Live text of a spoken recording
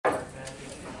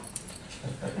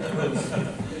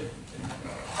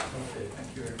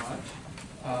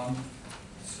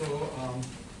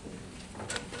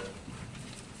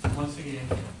Once again,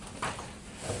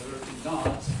 I work with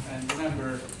knots, and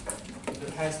remember,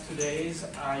 the past 2 days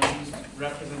I used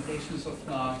representations of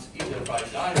knots either by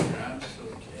diagrams, so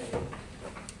K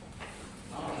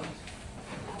knot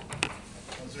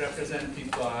was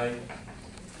represented by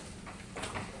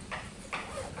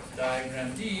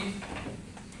diagram D,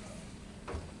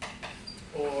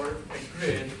 or a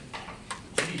grid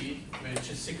G, which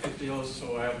is secretly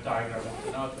also a diagram of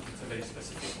the knot, but it's a very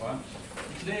specific one.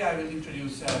 And today I will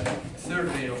introduce a third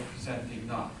way of presenting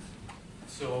knot.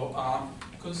 So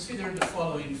consider the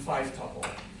following 5 tuple.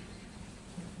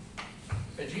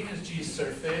 A genus G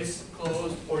surface,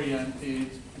 closed, oriented,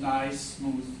 nice,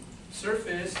 smooth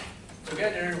surface,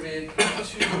 together with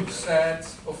 2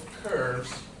 sets of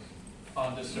curves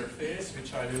on the surface,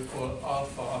 which I will call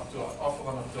alpha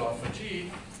 1 up to alpha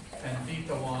G, and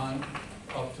beta 1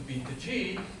 up to beta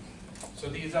G. So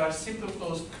these are simple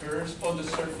closed curves on the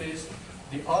surface.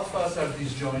 The alphas are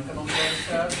disjoint among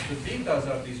themselves, the betas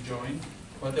are disjoint,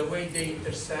 but the way they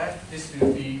intersect, this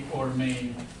will be our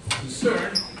main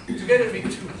concern, together with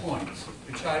 2 points,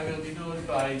 which I will denote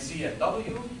by Z and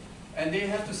W, and they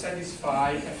have to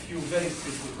satisfy a few very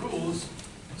simple rules,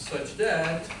 such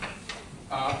that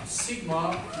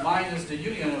sigma minus the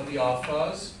union of the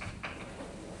alphas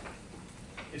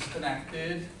is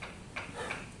connected,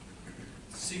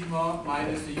 sigma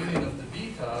minus the union of the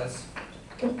betas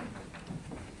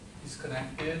is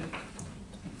connected,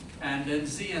 and then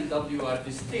Z and W are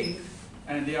distinct,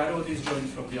 and they are all disjoint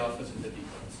from the alphas and the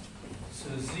betas. So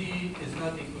Z is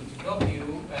not equal to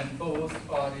W, and both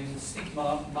are in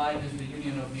sigma minus the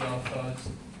union of the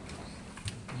alphas,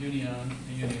 the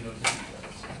union of the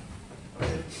betas.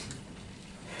 Okay?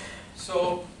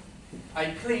 So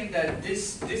I claim that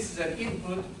this is an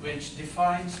input which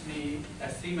defines me a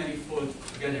 3-manifold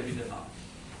together with a knot.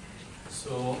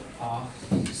 So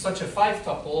such a 5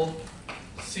 tuple,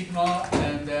 sigma,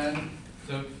 and then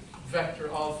the vector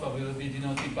alpha will be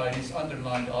denoted by this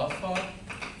underlined alpha.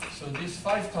 So this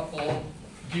 5 tuple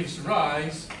gives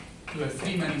rise to a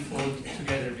 3-manifold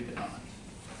together with a knot.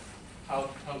 How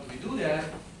do we do that?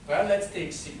 Well, let's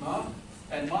take sigma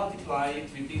and multiply it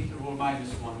with the interval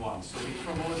minus 1, 1. So we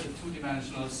promote the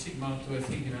 2-dimensional sigma to a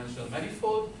 3-dimensional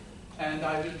manifold, and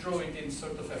I will draw it in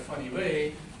sort of a funny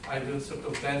way. I will sort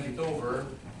of bend it over.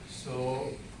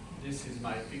 So this is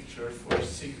my picture for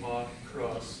sigma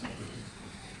cross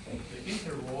the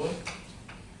interval.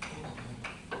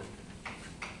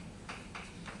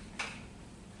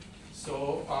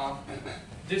 So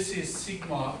this is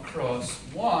sigma cross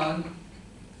 1.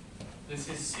 This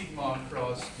is sigma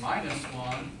cross minus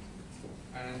 1,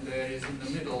 and there is in the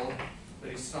middle,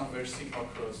 there is somewhere sigma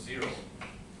cross 0.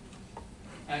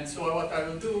 And so what I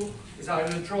will do is I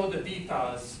will draw the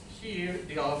betas here,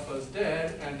 the alphas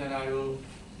there, and then I will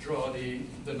draw the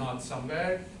knot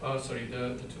somewhere, the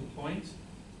 2 points.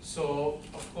 So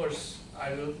of course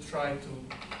I will try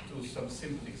to do some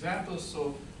simple examples.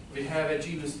 So we have a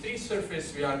genus 3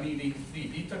 surface, we are needing 3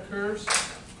 beta curves,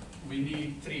 we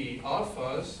need 3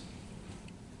 alphas.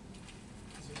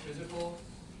 Visible.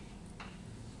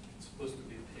 It's supposed to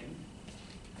be pink.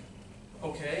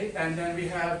 Okay, and then we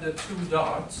have the 2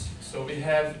 dots. So we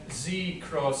have Z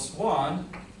cross 1,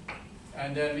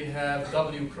 and then we have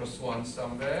W cross 1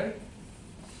 somewhere.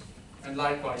 And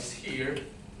likewise here.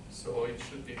 So it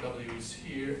should be W is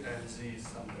here and Z is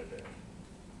somewhere there.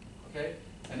 Okay?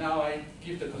 And now I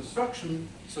give the construction.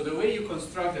 So the way you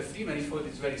construct a 3-manifold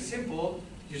is very simple.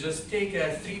 You just take a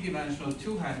 3-dimensional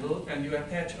 2-handle and you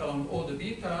attach along all the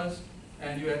betas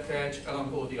and you attach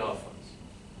along all the alphas.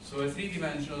 So a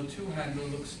 3-dimensional 2-handle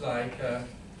looks like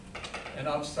an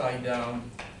upside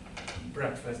down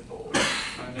breakfast bowl.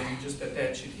 And then you just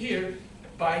attach it here.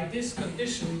 By this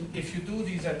condition, if you do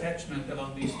these attachments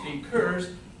along these 3 curves,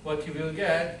 what you will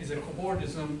get is a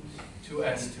cobordism to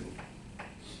S2.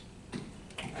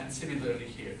 And similarly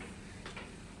here.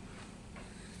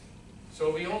 So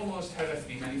we almost have a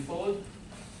 3-manifold.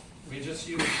 We just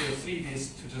use the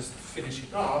 3-disk to just finish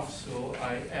it off. So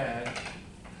I add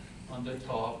on the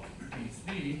top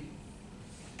D3,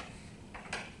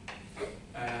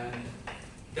 and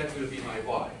that will be my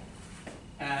Y.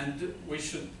 And we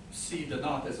should see the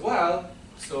knot as well.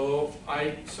 So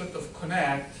I sort of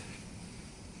connect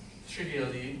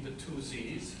trivially the 2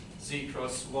 Z's, Z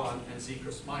cross 1 and Z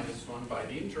cross minus 1 by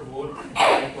the interval,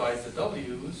 likewise the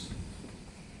W's.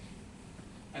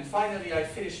 And finally, I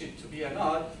finish it to be a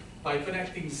knot by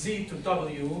connecting Z to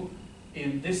W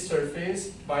in this surface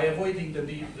by avoiding the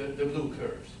blue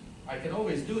curves. I can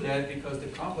always do that because the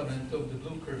complement of the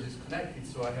blue curves is connected,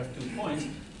 so I have 2 points.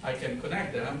 I can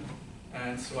connect them,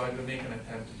 And so I will make an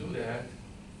attempt to do that.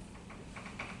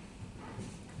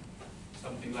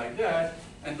 Something like that.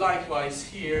 And likewise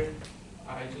here,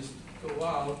 I just go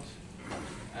out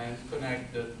and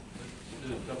connect the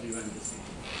W and the C.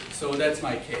 So that's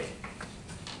my K.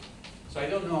 So I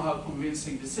don't know how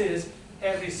convincing this is.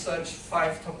 Every such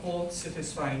 5 tuple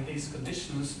satisfying these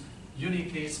conditions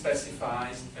uniquely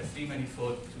specifies a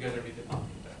 3-manifold together with the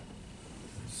non-pair.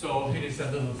 So here is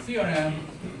a little theorem,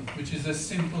 which is a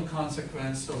simple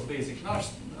consequence of basic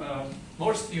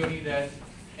Morse theory, that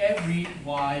every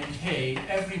YK,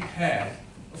 every pair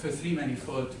of a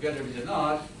 3-manifold together with a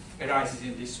knot arises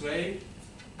in this way.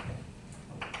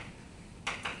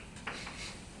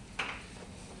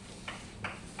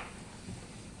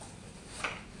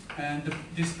 And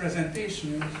this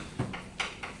presentation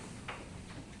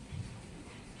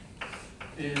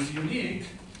is unique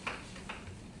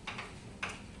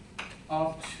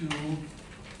up to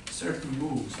certain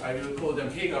moves. I will call them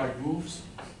Haggard moves.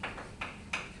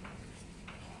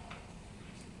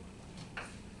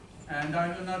 And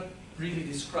I will not really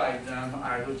describe them.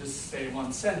 I will just say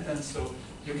one sentence. So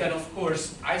you can, of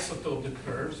course, isotope the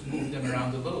curves, move them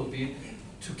around a little bit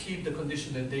to keep the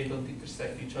condition that they don't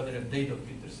intersect each other and they don't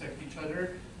intersect each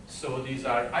other. So these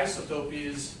are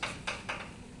isotopies.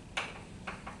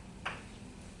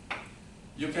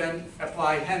 You can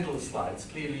apply handle slides.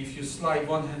 Clearly, if you slide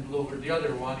one handle over the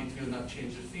other one, it will not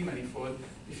change the 3-manifold.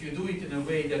 If you do it in a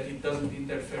way that it doesn't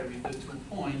interfere with the 2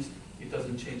 points, it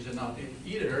doesn't change the knot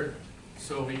either.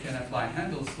 So we can apply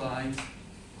handle slides.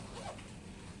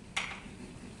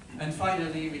 And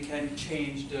finally, we can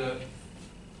change the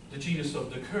genus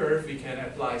of the curve. We can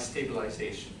apply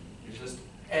stabilization. You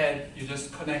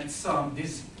just connect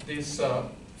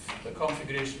the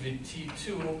configuration with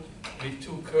T2 with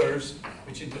 2 curves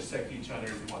which intersect each other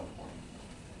in 1 point.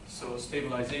 So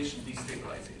stabilization,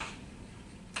 destabilization.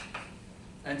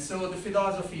 And so the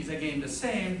philosophy is again the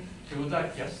same. We would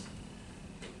like, yes?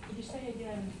 Could you say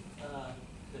again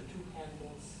the 2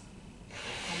 handles,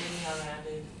 how many are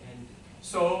added? And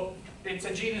so it's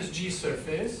a genus G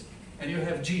surface, and you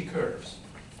have G curves,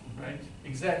 right?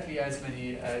 Exactly as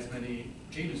many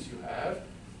genus you have,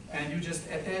 and you just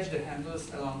attach the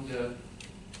handles along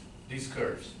these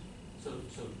curves. So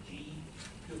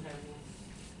G2 handles?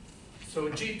 So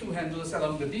G2 handles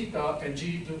along the beta and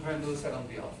G2 handles along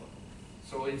the alpha.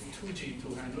 So it's 2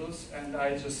 G2 handles, and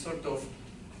I just sort of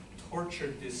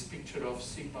tortured this picture of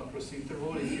sigma cross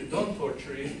interval. If you don't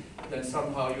torture it, then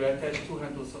somehow you attach 2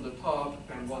 handles on the top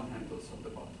and 1 handles on the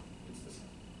bottom. It's the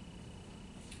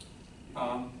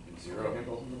same. 0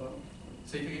 handles on the bottom?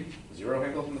 Say it again? 0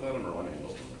 handles on the bottom or 1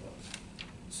 handles on the bottom?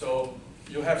 So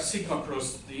you have sigma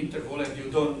cross the interval and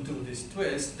you don't do this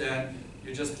twist, then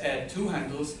you just add 2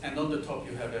 handles, and on the top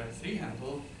you have a 3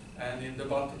 handle, and in the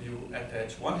bottom you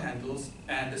attach 1 handles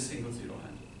and a single 0 handle.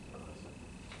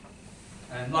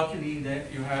 And luckily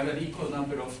that you have an equal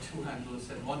number of 2 handles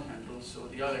and 1 handle, so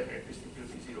the other characteristic will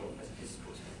be 0 as it is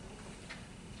supposed to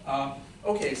be.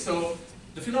 Okay, so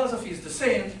the philosophy is the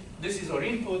same. This is our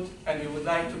input, and we would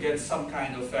like to get some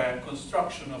kind of a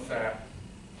construction of a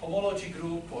homology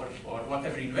group or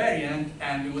whatever invariant,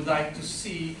 and we would like to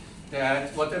see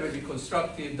that whatever we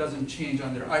constructed doesn't change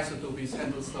under isotopies,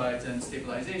 handle slides, and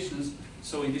stabilizations.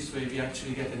 So in this way, we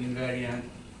actually get an invariant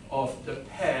of the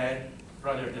pair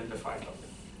rather than the 5 of them.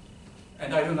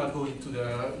 And I will not go into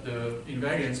the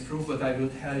invariance proof, but I will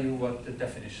tell you what the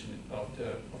definition of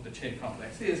the chain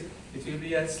complex is. It will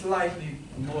be a slightly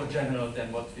more general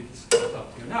than what we discussed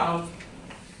up to now.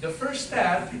 The first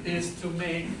step is to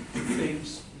make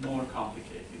things more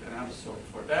complicated, and I'm sorry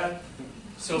for that.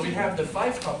 So we have the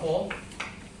 5 tuple.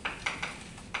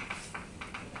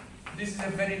 This is a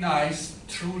very nice,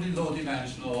 truly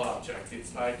low-dimensional object.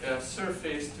 It's like a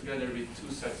surface together with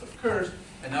 2 sets of curves,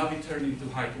 and now we turn it into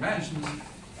high dimensions,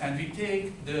 and we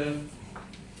take the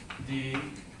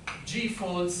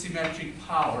G-fold symmetric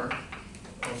power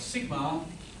of sigma,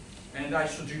 and I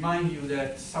should remind you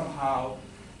that somehow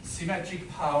symmetric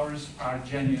powers are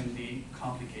genuinely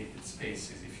complicated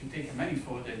spaces. If you take a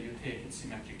manifold and you take its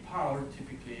symmetric power,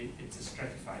 typically it's a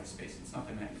stratified space, it's not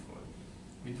a manifold.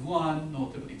 With one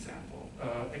notable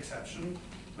exception,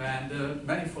 when the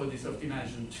manifold is of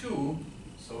dimension 2,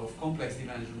 so of complex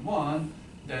dimension 1,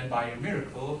 then by a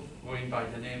miracle, going by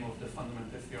the name of the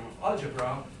fundamental theorem of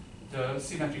algebra, the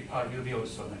symmetric power will be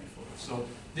also a manifold. So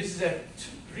this is a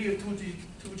real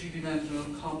 2G dimensional,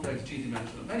 complex G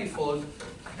dimensional manifold,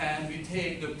 and we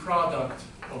take the product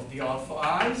of the alpha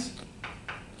i's,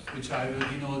 which I will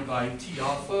denote by T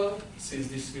alpha, since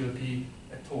this will be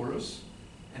a torus.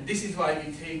 And this is why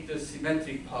we take the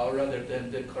symmetric power rather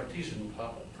than the Cartesian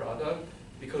product,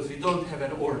 because we don't have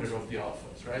an order of the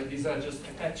alphas, right? These are just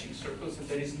attaching circles, and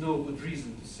there is no good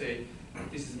reason to say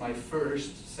this is my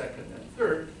first, second, and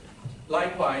third.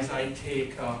 Likewise, I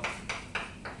take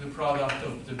the product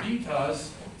of the betas,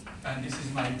 and this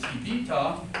is my T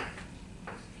beta,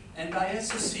 and I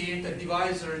associate a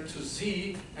divisor to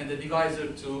Z and a divisor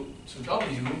to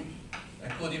W, a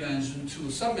codimension to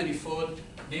submanifold.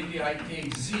 Namely, I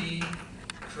take Z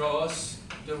cross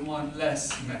the one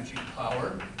less symmetric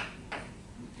power,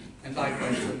 and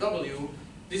likewise for W.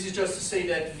 This is just to say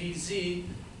that VZ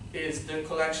is the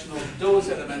collection of those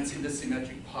elements in the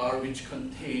symmetric power which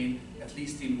contain, at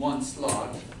least in one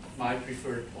slot, my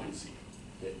preferred point Z.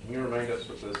 Can you remind us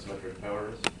what the symmetric power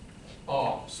is?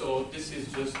 Oh, so this is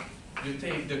just, you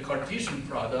take the Cartesian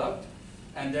product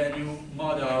and then you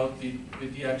mod out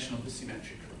with the action of the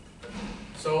symmetric group.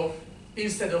 So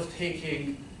instead of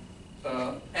taking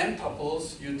n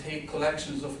tuples, you take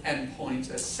collections of n points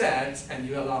as sets and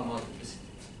you allow multiplicity.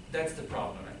 That's the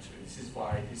problem, actually. This is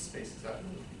why these spaces are a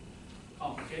little bit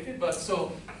complicated. But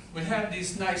so we have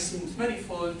this nice smooth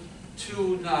manifold,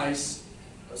 two nice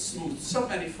smooth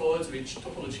submanifolds, which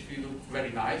topologically look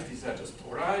very nice. These are just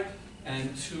tori,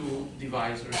 and two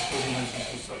divisors,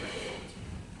 codimension two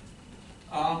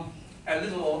submanifolds. A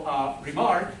little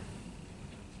remark.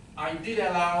 I did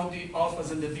allow the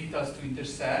alphas and the betas to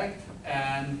intersect,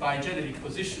 and by generic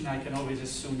position, I can always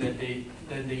assume that they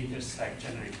intersect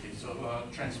generically, so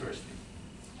transversely.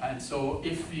 And so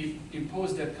if we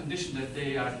impose that condition that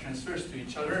they are transverse to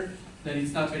each other, then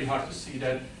it's not very hard to see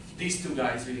that these two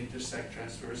guys will intersect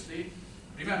transversely.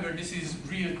 Remember, this is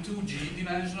real 2G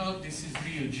dimensional, this is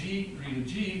real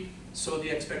G, so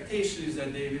the expectation is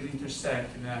that they will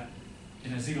intersect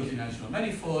in a zero-dimensional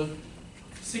manifold.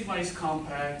 Sigma is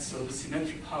compact, so the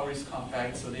symmetric power is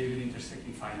compact, so they will intersect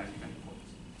in finite manifolds.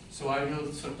 So I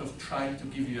will sort of try to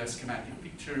give you a schematic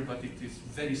picture, but it is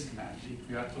very schematic.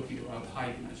 We are talking about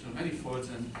high-dimensional manifolds,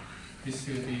 and this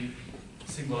will be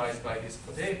symbolized by this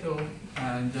potato.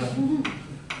 And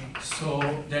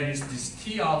so there is this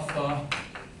T alpha,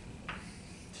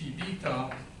 T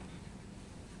beta,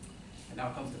 and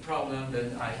now comes the problem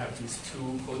that I have these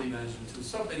two codimension two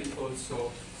submanifolds,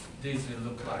 so these will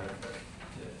look like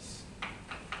this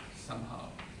somehow.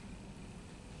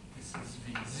 This is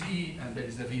VZ, and there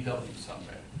is a VW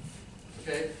somewhere.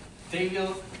 Okay, they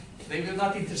will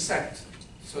not intersect.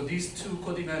 So these two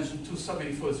codimension two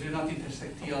submanifolds will not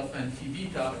intersect T alpha and T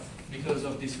beta because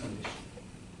of this condition.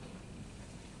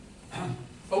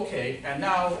 Okay, and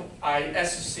now I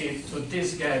associate to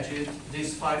this gadget,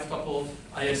 this 5-tuple,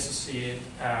 I associate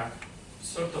a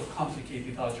sort of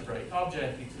complicated algebraic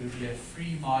object. It will be a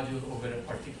free module over a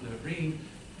particular ring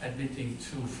admitting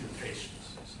two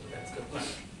filtrations. So that's the plan.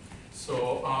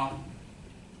 So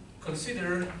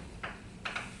consider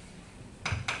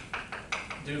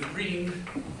the ring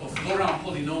of Laurent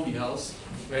polynomials,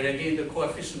 where again the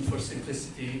coefficient for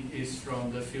simplicity is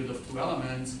from the field of two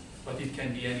elements, but it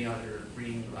can be any other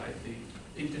ring like the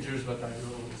integers, but I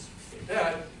will always say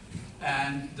that.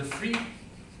 And the free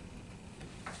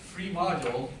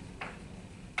module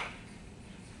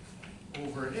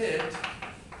over it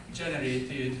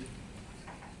generated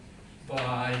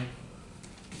by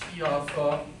T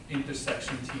alpha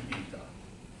intersection T beta.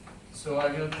 So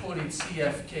I will call it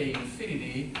CFK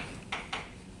infinity.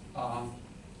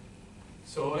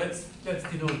 So let's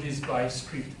denote this by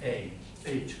script A,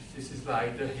 H. This is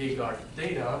like the Haggard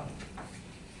data.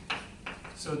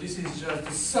 So this is just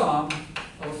the sum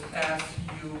of F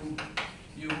U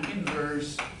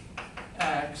inverse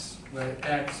X, where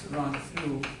X runs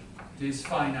through this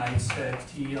finite set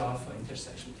T alpha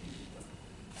intersection T beta.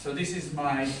 So this is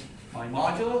my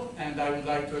module, and I would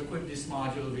like to equip this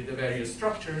module with the various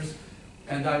structures,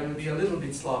 and I will be a little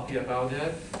bit sloppy about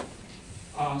that.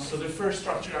 So the first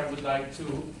structure I would like to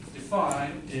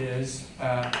define is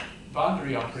a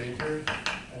boundary operator,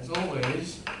 as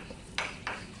always.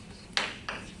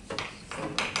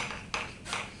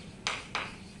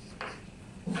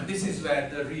 And this is where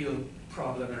the real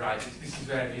problem arises. This is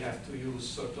where we have to use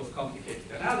sort of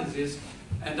complicated analysis,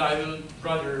 and I will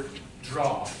rather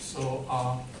draw. So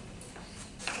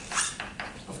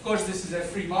of course, this is a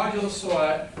free module, so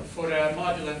for a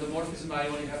module endomorphism, I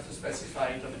only have to specify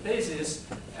it on the basis,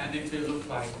 and it will look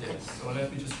like this. So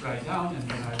let me just write down, and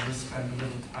then I will spend a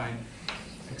little time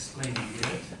explaining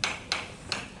it.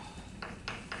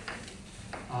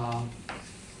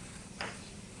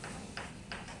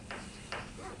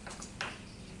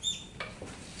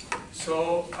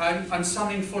 So I'm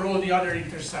summing for all the other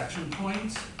intersection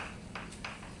points.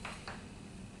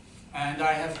 And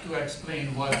I have to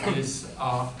explain what this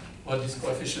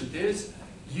coefficient is.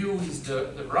 U is the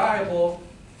variable,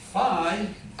 Phi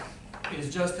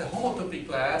is just a homotopy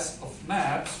class of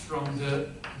maps from the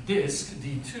disk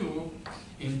D2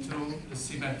 into the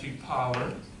symmetric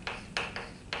power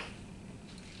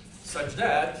such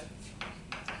that,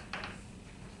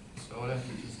 so let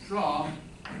me just draw,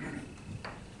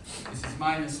 this is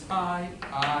minus pi,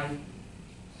 I,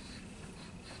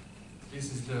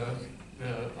 this is the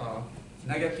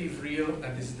negative real,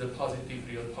 and this is the positive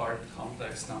real part,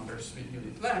 complex numbers with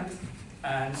unit length.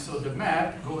 And so the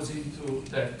map goes into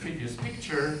that previous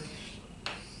picture.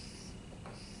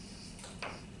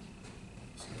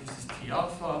 So this is T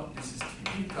alpha, this is T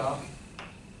beta.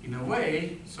 In a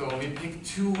way, so we pick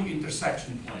two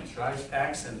intersection points, right?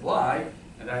 X and Y,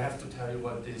 and I have to tell you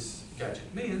what this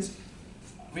gadget means.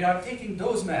 We are taking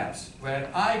those maps where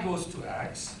I goes to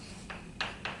X,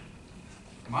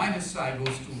 minus I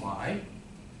goes to Y,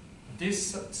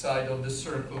 this side of the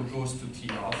circle goes to T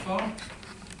alpha,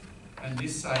 and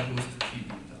this side goes to T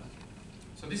beta.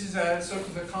 So this is a sort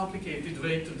of a complicated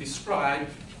way to describe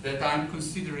that I'm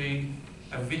considering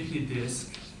a Whitney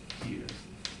disk here.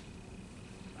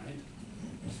 Right?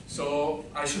 So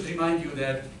I should remind you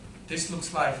that this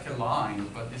looks like a line,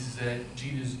 but this is a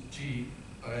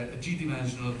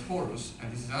G-dimensional torus,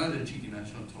 and this is another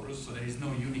G-dimensional torus, so there is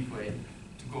no unique way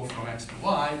to go from X to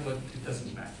Y, but it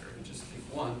doesn't matter. We just pick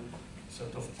one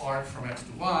sort of part from X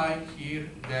to Y,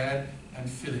 here, there, and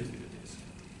fill it with a disk.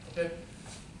 Okay?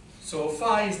 So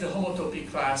phi is the homotopy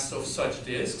class of such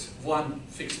disks, one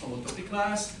fixed homotopy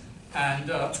class, and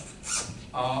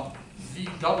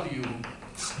VW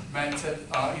meant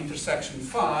intersection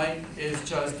phi is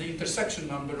just the intersection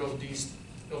number of these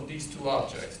two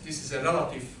objects. This is a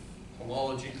relative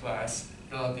homology class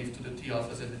relative to the T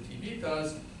alphas and the T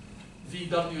betas.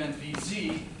 VW and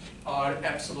VZ are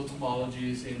absolute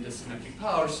homologies in the symmetric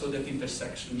power, so that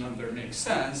intersection number makes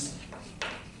sense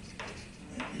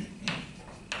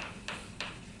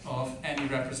of any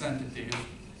representative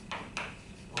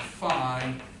of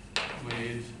phi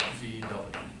with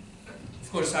VW.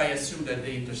 Of course, I assume that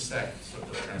they intersect sort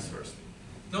of transversely.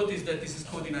 Notice that this is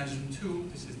co-dimension 2,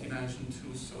 this is dimension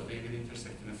 2, so they will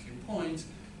intersect in a few points,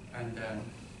 and then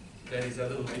there is a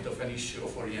little bit of an issue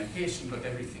of orientation, but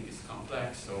everything is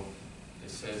complex, so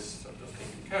this is sort of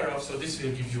taken care of. So this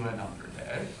will give you a number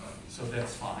there, so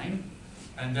that's fine.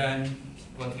 And then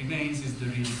what remains is the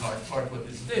really hard part, what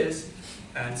is this?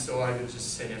 And so I will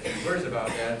just say a few words about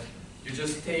that. You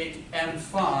just take M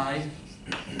phi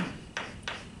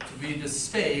to be the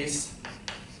space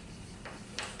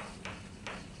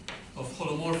of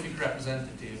holomorphic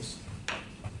representatives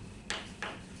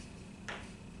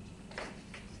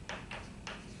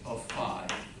of phi.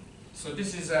 So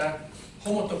this is a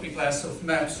homotopy class of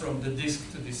maps from the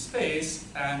disk to this space,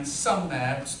 and some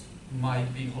maps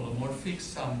might be holomorphic,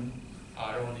 some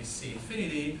are only C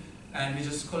infinity, and we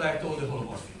just collect all the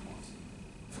holomorphic ones.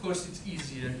 Of course, it's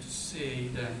easier to say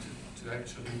than to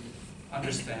actually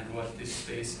understand what this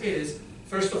space is.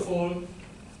 First of all,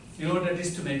 in order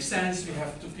this to make sense, we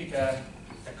have to pick a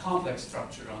complex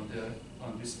structure on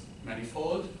this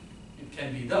manifold. It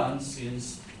can be done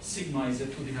since sigma is a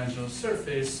two-dimensional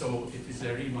surface, so it is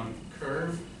a Riemann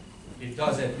curve. It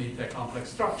does admit a complex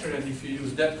structure, and if you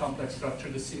use that complex structure,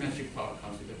 the symmetric power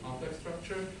comes with a complex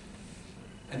structure.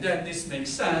 And then this makes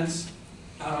sense.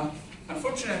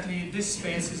 Unfortunately, this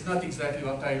space is not exactly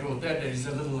what I wrote there. There is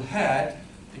a little head,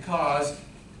 because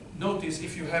notice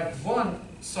if you have one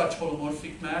such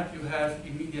holomorphic map, you have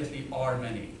immediately R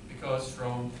many, because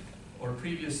from our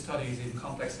previous studies in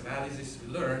complex analysis, we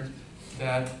learned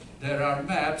that there are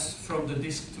maps from the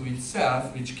disk to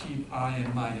itself which keep I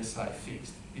and minus I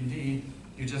fixed. Indeed,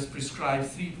 you just prescribe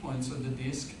 3 points on the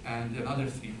disk and another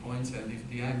 3 points, and if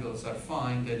the angles are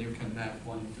fine, then you can map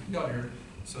one into the other.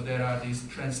 So there are these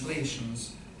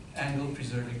translations,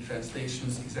 angle-preserving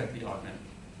translations, exactly R many.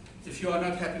 If you are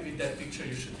not happy with that picture,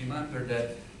 you should remember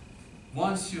that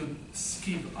once you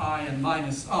skip I and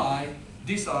minus I,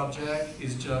 this object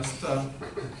is just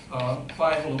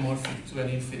pi-holomorphic to an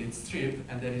infinite strip,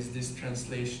 and there is this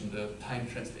translation, the time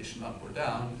translation up or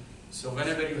down. So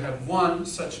whenever you have one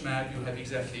such map, you have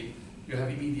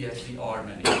immediately R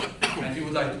many, and you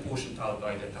would like to quotient out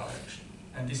by that direction.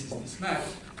 And this is this map,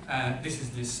 and this is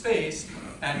this space,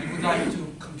 and we would like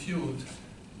to compute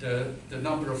the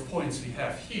number of points we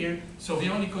have here. So we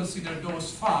only consider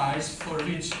those phis for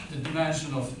which the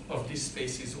dimension of this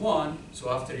space is 1. So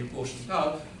after you quotient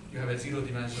out, you have a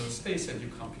zero-dimensional space, and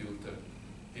you compute the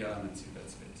elements in that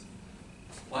space.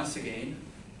 Once again,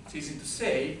 it's easy to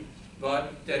say,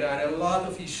 but there are a lot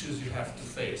of issues you have to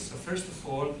face. So first of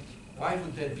all, why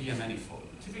would that be a manifold?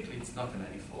 Typically, it's not a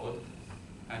manifold.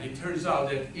 And it turns out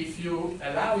that if you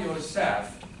allow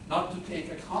yourself not to take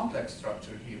a complex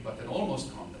structure here, but an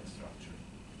almost complex structure.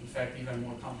 In fact, even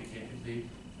more complicatedly,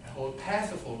 a whole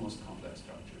path of almost complex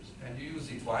structures. And you use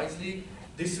it wisely.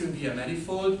 This will be a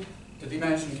manifold. The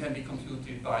dimension can be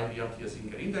computed by the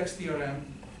Atiyah-Singer index theorem.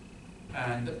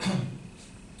 And,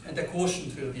 and the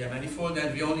quotient will be a manifold,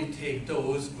 and we only take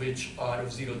those which are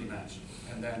of 0 dimension.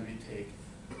 And then we take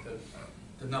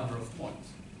the number of points.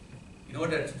 In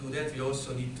order to do that, we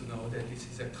also need to know that this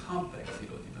is a complex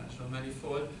 0-dimensional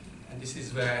manifold, and this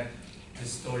is where the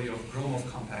story of Gromov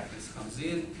compactness comes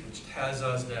in, which tells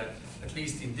us that, at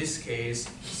least in this case,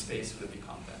 the space will be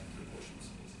compact, the quotient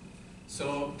space.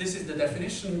 So this is the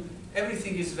definition.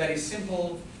 Everything is very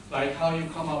simple, like how you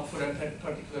come up for a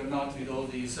particular knot with all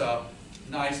these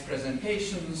nice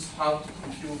presentations, how to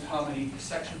compute how many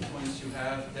intersection points you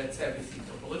have. That's everything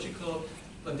topological.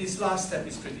 But this last step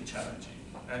is pretty challenging.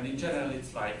 And in general,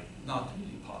 it's like not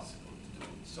really possible to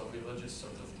do. So we will just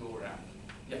sort of go around.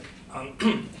 Yeah.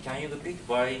 Can you repeat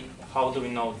why? How do we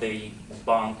know they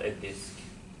bound at this?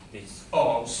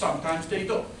 Oh, sometimes they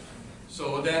don't.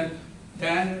 So then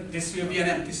this will be an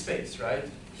empty space, right?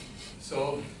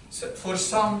 So for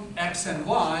some x and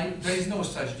y, there is no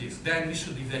such disk. Then we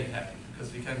should be very happy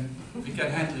because we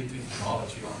can handle it with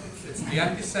topology only. It's the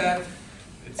empty set.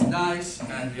 It's nice,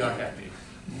 and we are happy.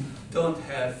 Don't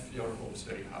have your hopes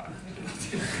very high.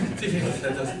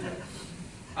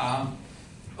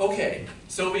 Okay,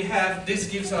 so we have, this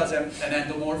gives us an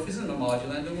endomorphism, a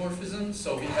module endomorphism.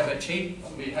 So we have a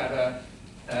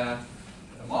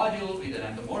module with an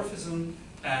endomorphism,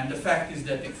 and the fact is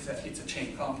that it's a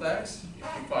chain complex. It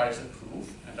requires a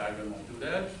proof, and I will not do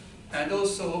that. And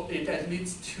also, it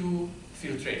admits 2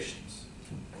 filtrations.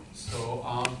 So,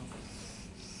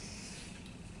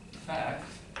 in fact,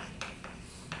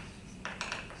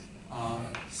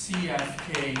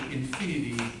 CFK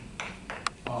infinity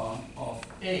of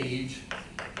age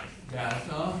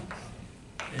delta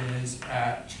is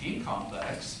a chain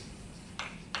complex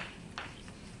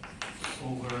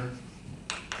over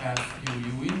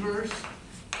FU inverse,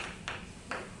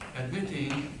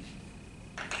 admitting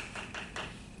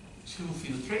 2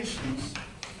 filtrations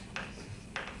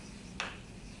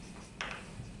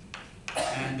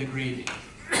and the grading.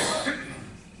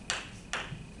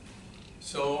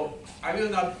 So I will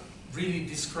not really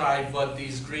describe what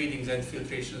these gradings and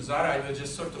filtrations are. I will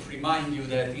just sort of remind you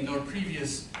that in our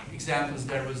previous examples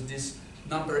there was this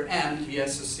number m we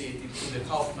associated to the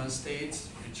Kaufman states,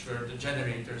 which were the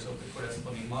generators of the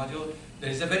corresponding module. There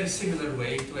is a very similar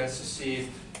way to associate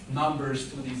numbers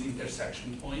to these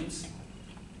intersection points.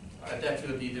 That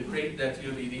will be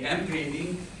the m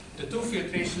grading. The 2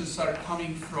 filtrations are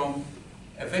coming from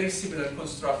a very similar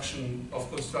construction of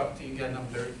constructing a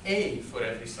number A for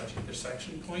every such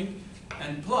intersection point.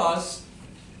 And plus,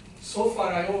 so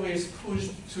far I always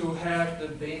pushed to have the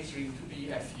base ring to be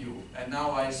FU, and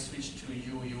now I switched to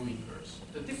UU inverse.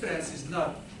 The difference is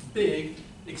not big,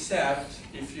 except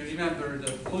if you remember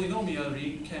the polynomial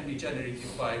ring can be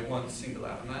generated by 1 single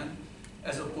element,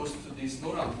 as opposed to this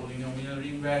non-polynomial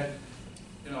ring where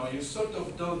you sort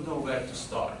of don't know where to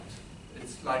start.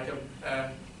 It's like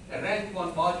a rank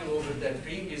 1 module over that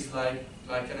ring is like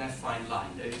an affine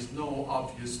line. There is no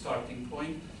obvious starting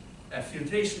point. A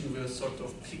filtration will sort of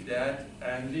pick that,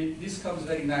 and this comes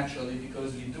very naturally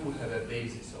because we do have a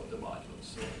basis of the module.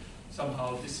 So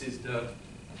somehow this is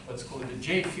what's called the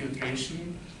J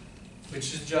filtration,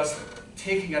 which is just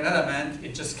taking an element.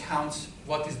 It just counts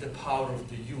what is the power of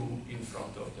the U in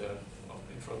front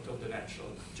of the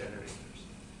natural generators.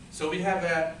 So we have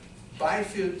a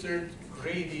bifiltered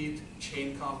graded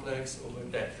chain complex over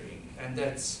that ring, and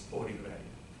that's O ring value.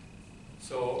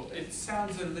 So it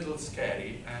sounds a little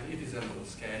scary, and it is a little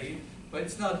scary, but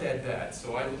it's not that bad.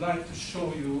 So I would like to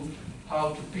show you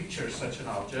how to picture such an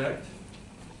object.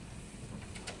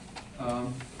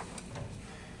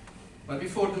 But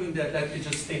before doing that, let me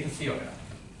just state a theorem.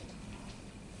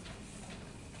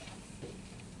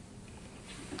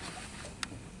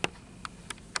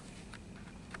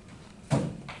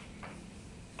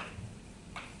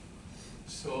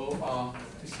 So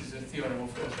this is a theorem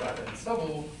of Rajada and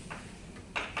Sabo.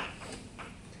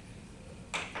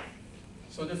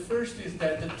 So the first is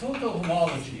that the total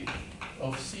homology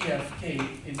of CFK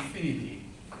infinity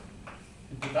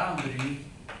at the boundary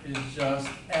is just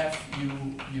FU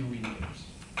inverse.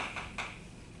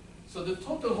 So the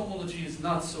total homology is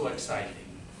not so exciting.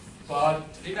 But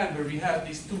remember, we have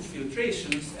these 2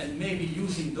 filtrations, and maybe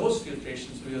using those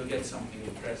filtrations we will get something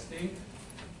interesting.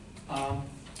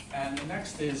 And the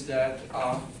next is that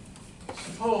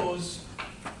suppose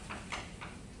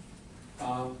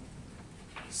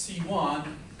C1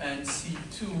 and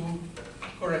C2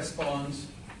 corresponds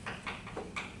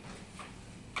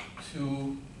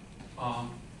to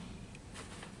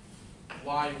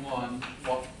y1,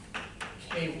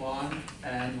 k1,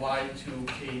 and y2,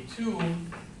 k2,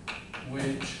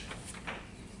 which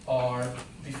are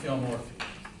diffeomorphic.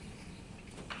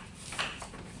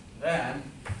 Then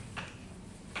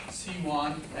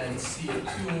C1 and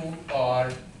C2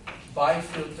 are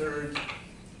bifiltered,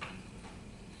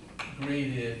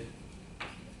 graded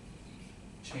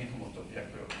chain homotopy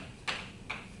equivalent.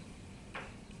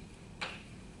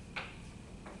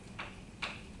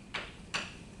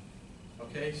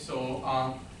 Okay,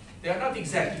 so they are not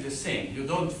exactly the same. You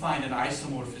don't find an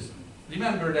isomorphism.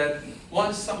 Remember that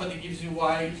once somebody gives you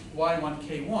y1,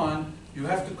 k1, you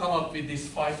have to come up with this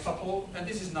 5 tuple, and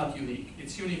this is not unique.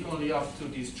 It's unique only up to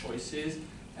these choices.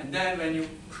 And then when you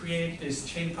create this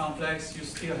chain complex, you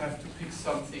still have to pick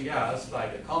something else,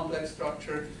 like a complex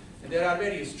structure. And there are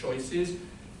various choices.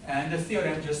 And the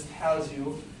theorem just tells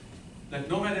you that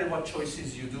no matter what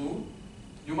choices you do,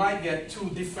 you might get 2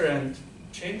 different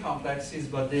chain complexes,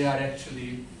 but they are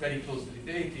actually very closely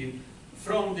related.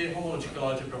 From the homological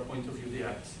algebra point of view, they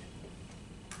are the same.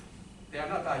 They are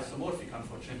not isomorphic,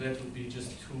 unfortunately. That would be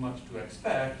just too much to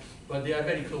expect, but they are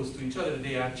very close to each other.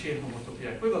 They are chain homotopy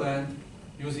equivalent,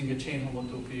 using a chain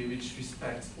homotopy which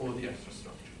respects all the extra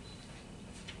structures.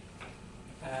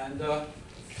 And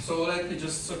so let me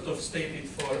just sort of state it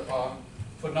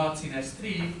for knots in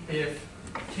S3. If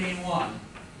K1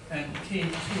 and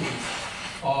K2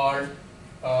 are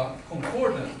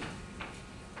concordant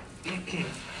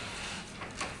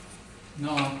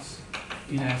knots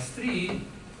in S3,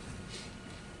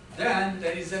 then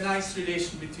there is a nice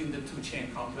relation between the 2 chain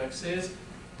complexes.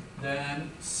 Then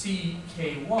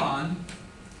CK1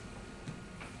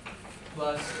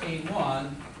 plus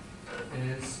K1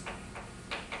 is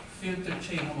filtered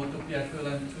chain homotopy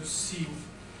equivalent to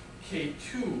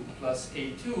CK2 plus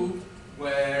A2,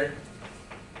 where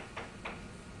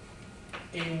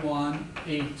A1,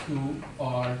 A2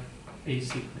 are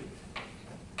acyclic.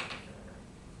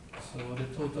 So the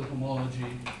total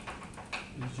homology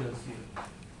is just 0.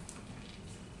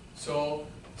 So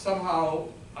somehow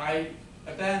I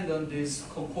abandoned this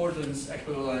concordance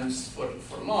equivalence for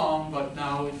long, but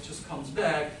now it just comes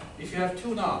back. If you have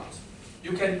 2 knots,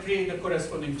 you can create a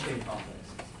corresponding chain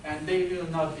complex, and they will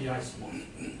not be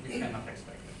isomorphic. We cannot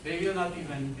expect it. They will not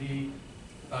even be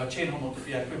chain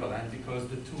homotopy equivalent, because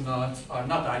the 2 knots are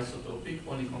not isotopic,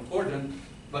 only concordant,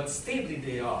 but stably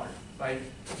they are. Right?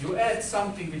 You add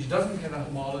something which doesn't have a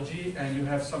homology, and you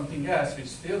have something else which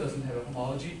still doesn't have a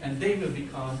homology, and they will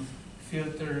become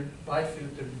filtered,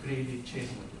 bifiltered, graded chain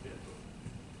homotopy equivalent.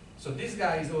 So this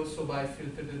guy is also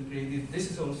bifiltered and graded. This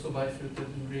is also bifiltered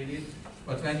and graded.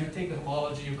 But when you take the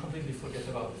homology, you completely forget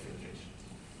about the filtration.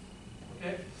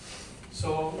 Okay?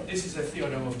 So this is a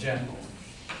theorem of general.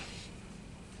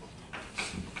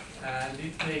 And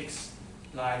it makes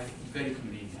life very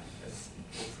convenient, as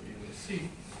hopefully you will see.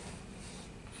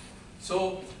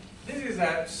 So this is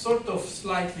a sort of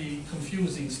slightly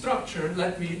confusing structure.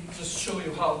 Let me just show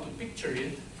you how to picture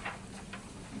it.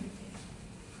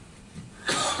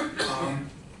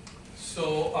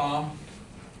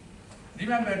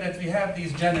 Remember that we have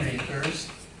these generators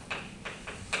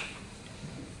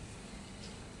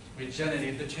which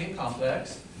generate the chain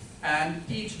complex, and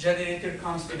each generator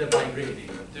comes with a bigrading.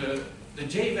 The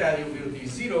J value will be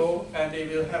 0, and they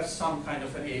will have some kind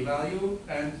of an A value,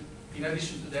 and in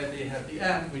addition to that, they have the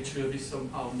M, which will be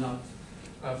somehow not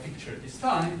pictured this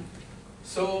time.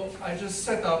 So I just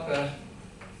set up a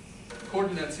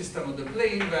coordinate system on the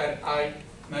plane where I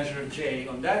measure J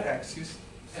on that axis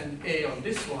and A on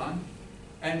this one,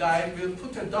 and I will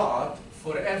put a dot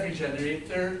for every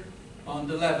generator on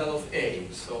the level of A.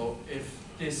 So if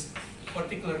this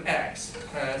particular X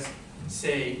has,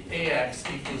 say, AX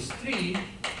equals 3,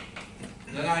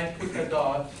 then I put a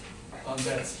dot on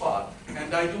that spot.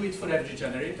 And I do it for every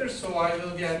generator, so I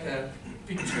will get a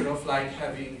picture of like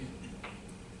having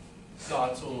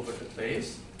dots all over the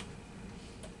place.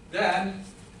 Then,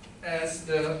 as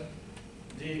the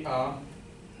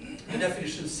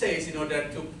definition says, in order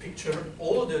to picture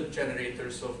all the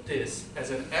generators of this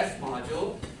as an F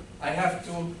module, I have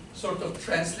to sort of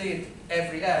translate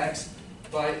every X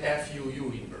by FU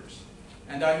inverse.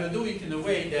 And I will do it in a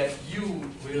way that U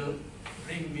will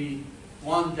bring me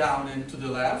 1 down and to the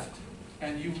left,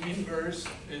 and U inverse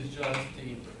is just the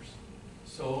inverse.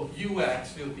 So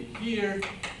UX will be here,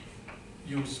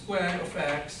 U squared of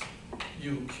X,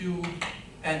 U cubed,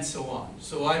 and so on.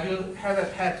 So I will have a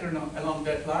pattern along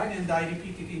that line, and I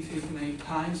repeat it infinitely many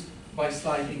times by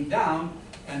sliding down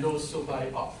and also by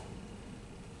up.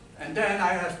 And then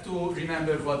I have to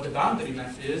remember what the boundary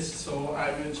map is, so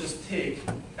I will just take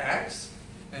X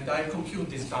and I compute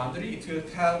this boundary, it will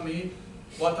tell me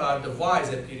what are the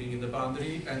y's appearing in the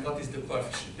boundary and what is the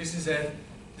coefficient. This is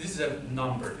a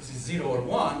number. This is 0 or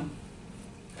 1,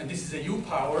 and this is a u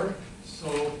power.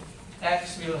 So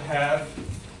x will have,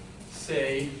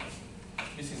 say,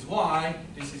 this is y,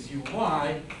 this is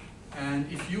uy,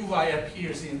 and if uy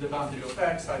appears in the boundary of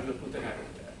x, I will put an arrow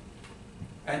there.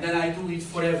 And then I do it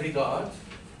for every dot.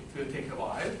 It will take a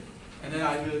while, and then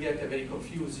I will get a very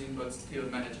confusing but still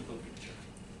manageable picture.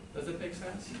 Does that make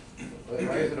sense? Why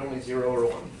is it only 0 or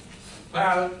 1?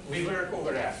 Well, we work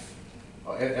over f.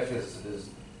 Oh, F is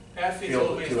F is field of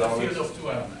always two the elements. field of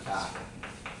two elements.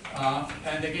 Ah.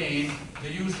 And again,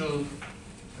 the usual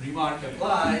remark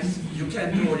applies. You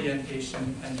can do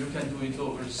orientation, and you can do it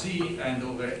over Z and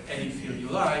over any field you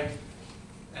like.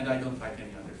 And I don't like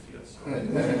any other field. So.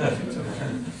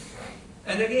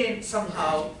 And again,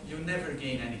 somehow you never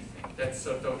gain anything. That's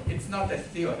sort of, it's not a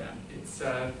theorem. It's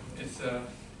a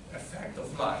fact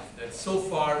of life. That so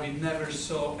far we never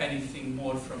saw anything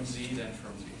more from Z than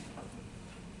from Z.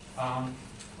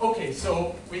 Okay,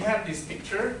 so we have this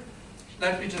picture.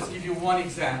 Let me just give you one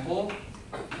example.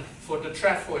 For the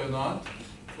trefoil knot,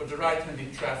 for the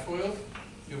right-handed trefoil,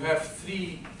 you have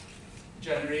 3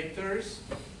 generators,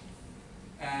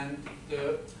 and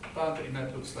the boundary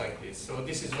net looks like this. So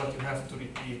this is what you have to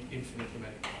repeat infinitely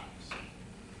many times.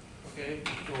 Okay, it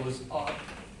goes up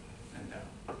and down.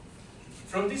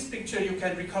 From this picture, you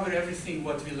can recover everything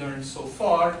what we learned so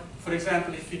far. For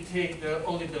example, if you take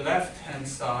only the left-hand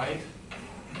side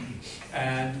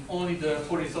and only the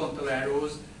horizontal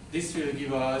arrows, this will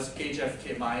give us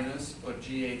HFK minus or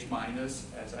GH minus,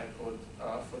 as I called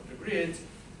for the grids.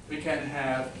 We can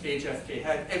have HFK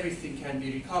head. Everything can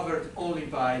be recovered only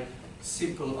by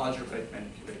simple algebraic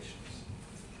manipulations.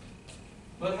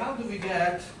 But how do we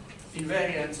get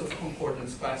invariance of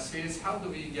concordance classes? How do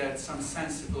we get some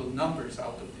sensible numbers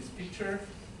out of this picture?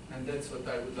 And that's what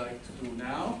I would like to do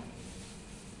now.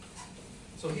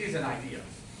 So here's an idea.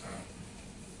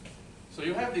 So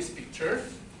you have this picture,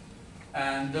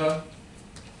 and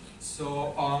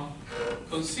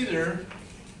consider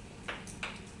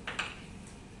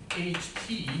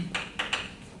HT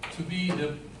to be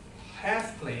the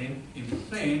half plane in the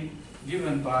plane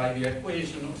given by the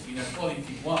equation of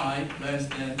inequality y less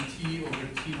than t over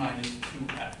t minus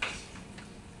 2x.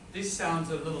 This sounds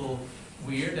a little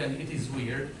weird, and it is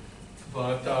weird,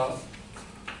 but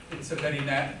it's a very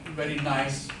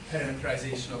nice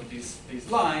parameterization of these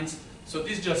lines. So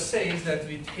this just says that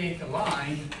we take a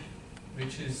line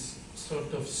which is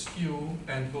sort of skew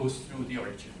and goes through the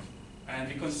origin. And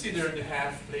we consider the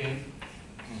half plane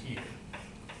here.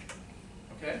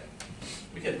 Okay?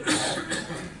 We can do that.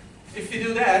 If we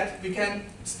do that, we can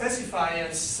specify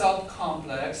a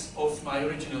subcomplex of my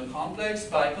original complex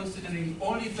by considering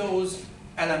only those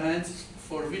elements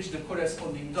for which the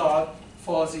corresponding dot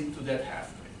falls into that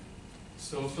half plane.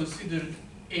 So consider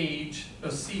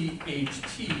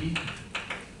CHT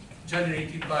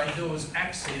generated by those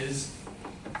x's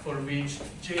for which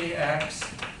JX,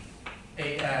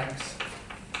 AX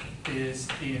is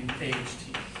in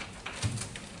HT.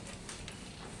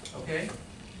 Okay?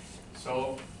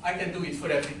 So I can do it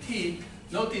for every t.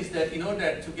 Notice that in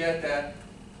order to get a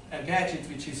gadget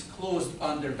which is closed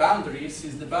under boundaries,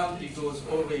 since the boundary goes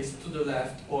always to the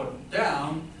left or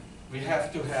down, we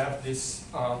have to have this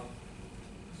or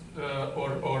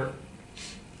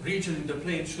region in the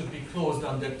plane should be closed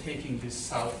under taking this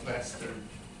southwestern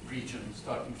region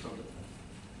starting from the plane.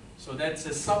 So that's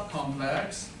a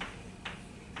subcomplex.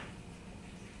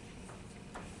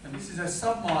 And this is a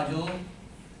submodule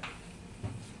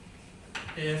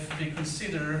if we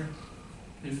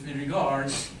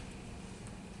regard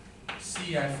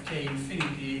CFK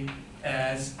infinity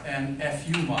as an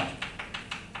FU module.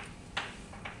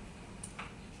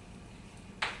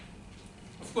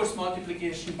 Of course,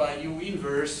 multiplication by U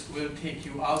inverse will take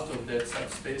you out of that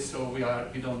subspace, so we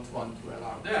don't want to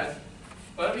allow that.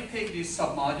 But we take these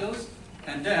submodules,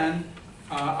 and then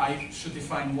I should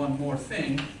define one more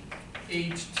thing.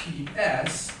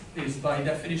 HTS is by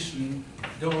definition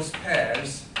those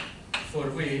pairs for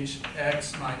which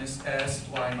x minus s,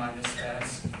 y minus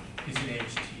s is in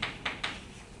HT.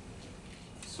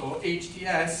 So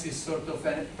HTS is sort of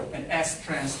an S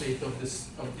translate of this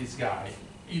guy,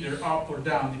 either up or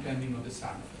down depending on the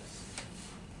sign of S.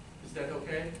 Is that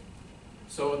okay?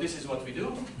 So this is what we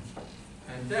do,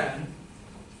 and then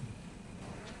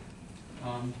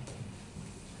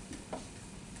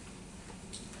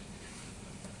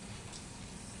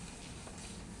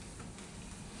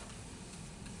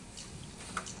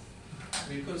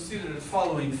we consider the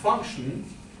following function.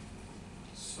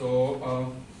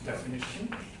 So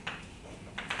definition.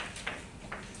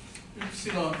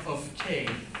 upsilon of k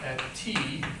at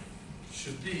t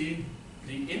should be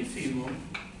the infimum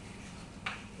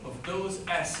of those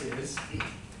S's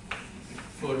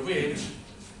for which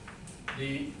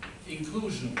the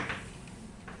inclusion,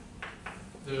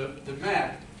 the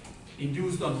map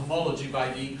induced on homology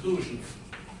by the inclusion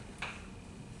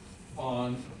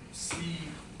on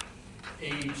CHTS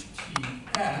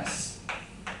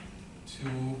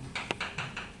to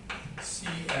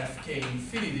CFK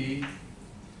infinity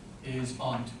is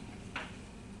onto.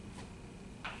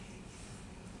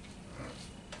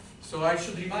 So I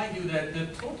should remind you that the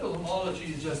total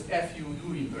homology is just FU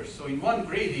inverse. So in one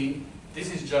grading,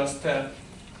 this is just a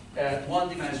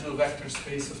one-dimensional vector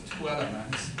space of two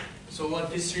elements. So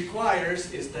what this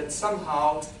requires is that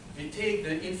somehow we take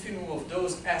the infimum of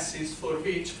those S's for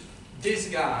which this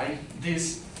guy,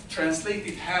 this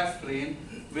translated half-plane,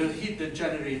 will hit the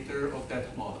generator of that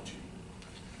homology.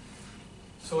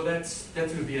 So that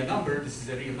will be a number. This is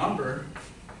a real number.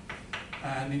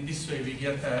 And in this way we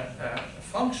get a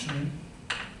function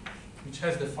which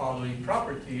has the following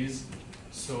properties.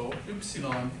 So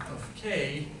upsilon of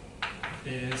k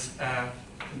is a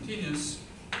continuous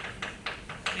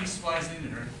piecewise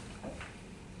linear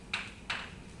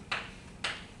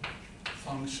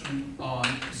function on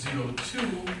 0,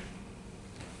 2.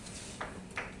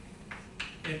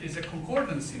 It is a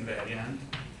concordance invariant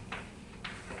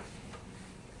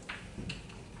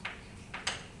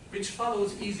which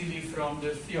follows easily from the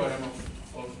theorem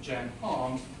of Jan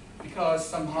Hong, because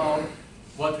somehow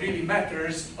what really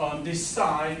matters on this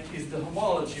side is the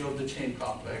homology of the chain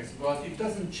complex, but it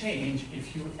doesn't change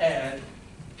if you add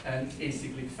an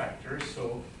acyclic factor.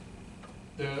 So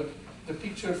the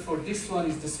picture for this one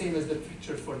is the same as the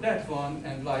picture for that one,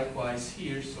 and likewise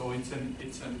here. So it's a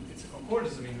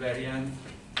concordance invariant,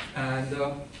 and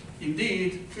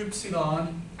indeed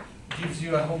upsilon gives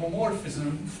you a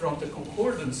homomorphism from the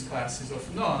concordance classes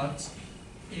of knots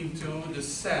into the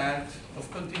set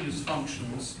of continuous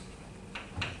functions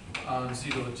on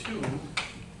 0, 2,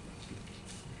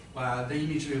 while the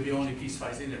image will be only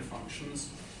piecewise linear functions.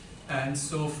 And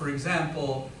so, for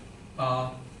example,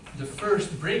 the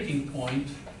first breaking point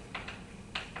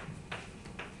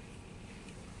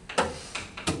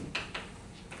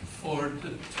for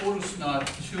the torus knot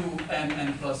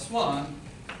 2n plus 1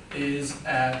 is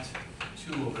at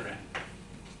 2 over n.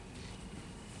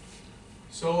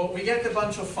 So we get a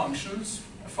bunch of functions,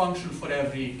 a function for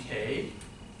every k,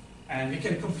 and we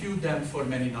can compute them for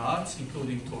many knots,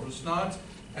 including torus knots.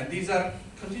 And these are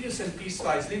continuous and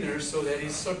piecewise linear, so there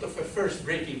is sort of a first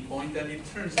breaking point, and it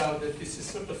turns out that this is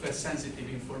sort of a sensitive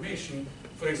information.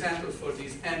 For example, for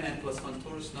these n plus 1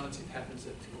 torus knots, it happens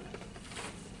at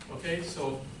 2n. Okay,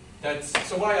 so that's,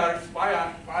 so why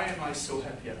am I so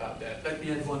happy about that? Let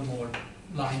me add one more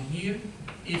line here.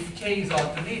 If k is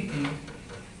alternating,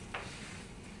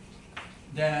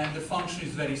 then the function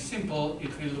is very simple.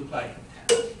 It will look like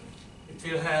a 10. It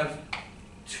will have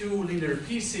two linear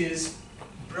pieces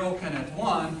broken at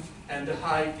 1, and the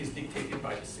height is dictated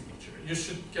by the signature. You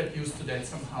should get used to that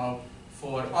somehow.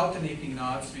 For alternating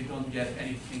knots, we don't get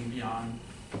anything beyond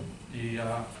the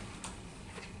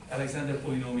Alexander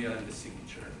polynomial and the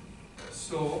signature.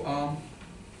 So,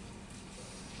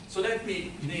 so let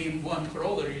me name one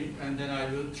corollary, and then I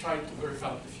will try to work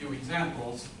out a few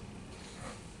examples.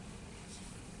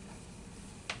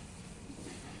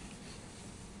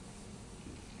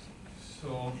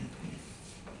 So,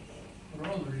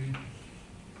 corollary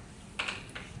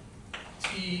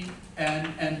T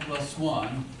n n plus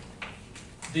 1,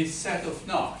 this set of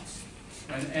knots,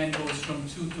 when n goes from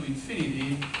 2 to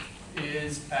infinity,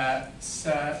 is a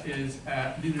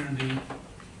linearly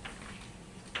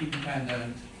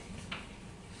independent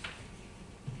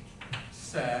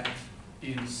set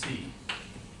in C.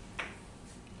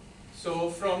 So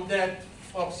from that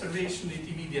observation, it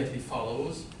immediately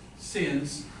follows,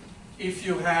 since if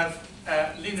you have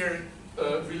a linear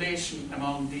relation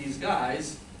among these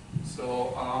guys,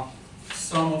 so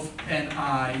sum of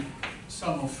ni,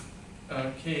 sum of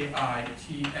ki,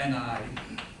 t,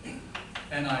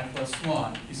 ni plus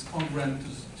 1 is congruent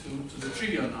to the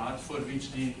trivial knot, for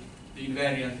which the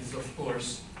invariant is, of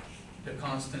course, the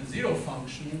constant 0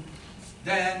 function,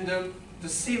 then the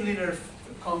same linear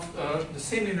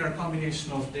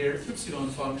combination of their upsilon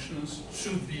functions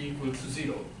should be equal to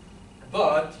 0.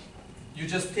 But you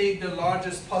just take the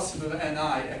largest possible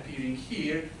ni appearing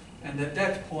here, and at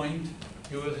that point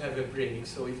you will have a break,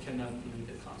 so it cannot be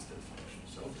the constant function.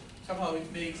 So somehow it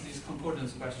makes these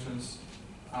concordance questions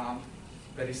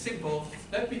very simple.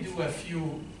 Let me do a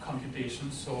few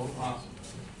computations. So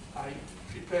I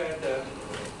prepared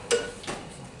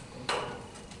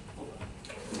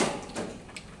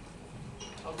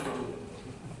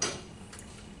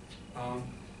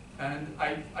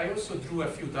And I also drew a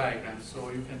few diagrams,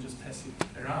 so you can just pass it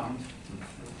around.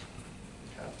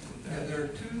 Yeah, there are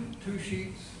two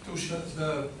sheets. Two sheets.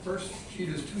 The first sheet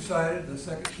is two-sided, the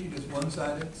second sheet is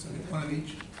one-sided, so get one of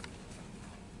each.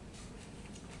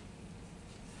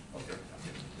 Okay.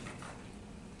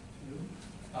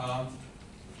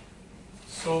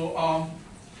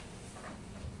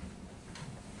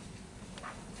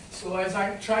 So as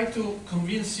I try to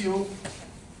convince you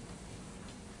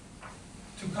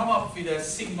to come up with a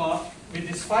sigma with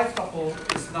this 5 tuple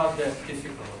is not that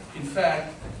difficult. In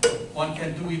fact, one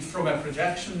can do it from a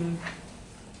projection.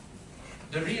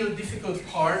 The real difficult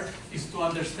part is to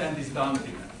understand this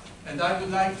boundary map. And I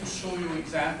would like to show you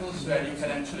examples where you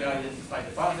can actually identify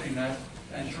the boundary map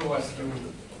and draw us through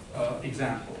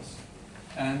examples.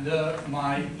 And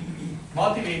my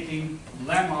motivating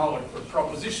lemma or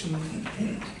proposition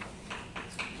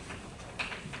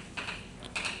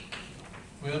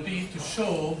will be to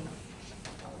show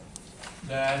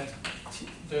that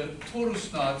the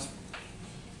torus knot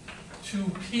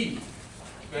 2p,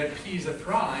 where p is a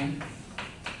prime,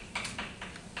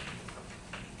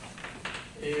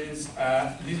 is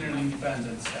a linearly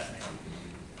independent set.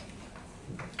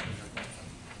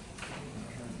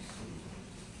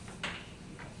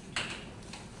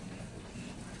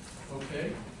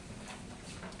 Okay.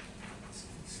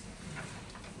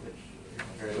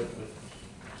 You're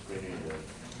doing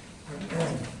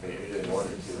 1 or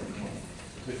 2.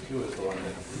 2 is the one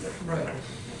that. Right.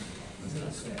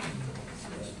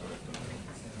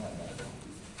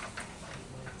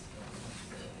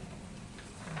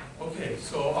 Okay,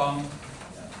 so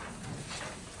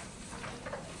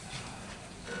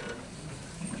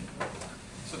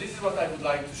this is what I would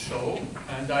like to show,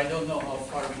 and I don't know how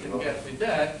far we can get with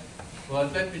that,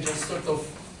 but let me just sort of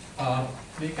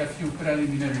make a few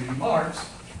preliminary remarks.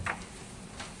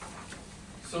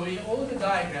 So in all the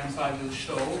diagrams I will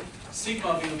show,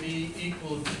 sigma will be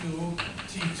equal to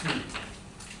T2.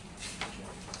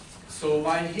 So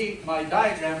my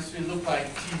diagrams will look like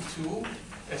T2,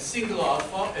 a single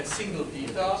alpha, a single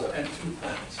beta, and 2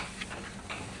 points.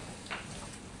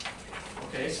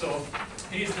 Okay, so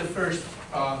here's the first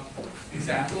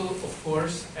example. Of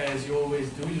course, as you always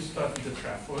do, you start with the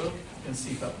trefoil. You can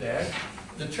see it up there.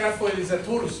 The trefoil is a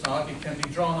torus knot. It can be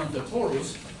drawn on the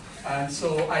torus. And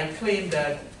so I claim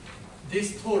that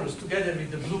this torus, together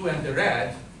with the blue and the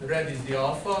red is the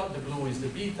alpha, the blue is the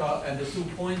beta, and the 2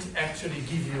 points actually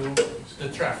give you the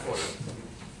trefoil.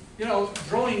 You know,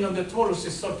 drawing on the torus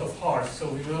is sort of hard, so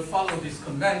we will follow this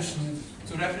convention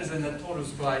to represent the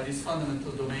torus by this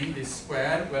fundamental domain, this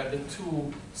square, where the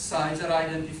 2 sides are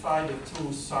identified, the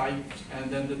 2 sides, and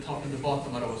then the top and the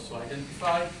bottom are also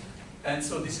identified. And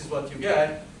so this is what you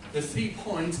get. The 3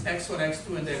 points, x1,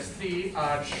 x2, and x3,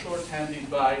 are shorthanded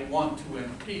by 1, 2,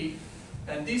 and 3.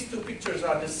 And these 2 pictures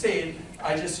are the same.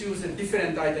 I just use a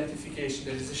different identification.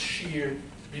 There is a shear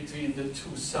between the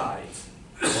 2 sides.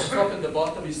 The top and the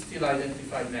bottom is still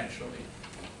identified naturally.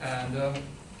 And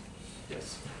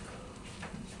yes.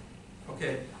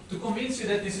 Okay. To convince you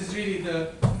that this is really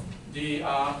the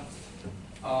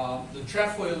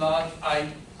trefoil knot, I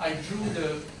drew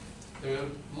the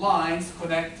lines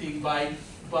connecting by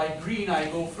green. I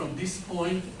go from this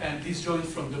point and disjoint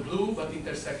from the blue, but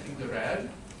intersecting the red.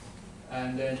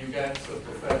 And then you get sort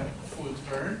of a full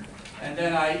turn. And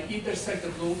then I intersect the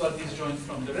blue but disjoint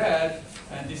from the red,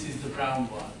 and this is the brown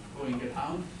one going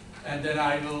around. And then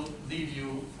I will leave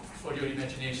you for your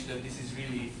imagination that this is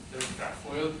really the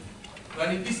trefoil.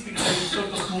 But in this picture it's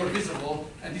sort of more visible,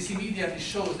 and this immediately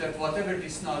shows that whatever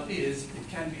this knot is, it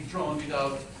can be drawn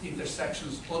without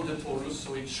intersections on the torus,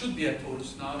 so it should be a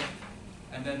torus knot.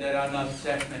 And then there are not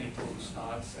that many torus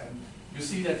knots. And you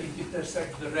see that it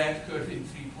intersects the red curve in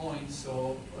 3 points,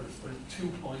 so, or 2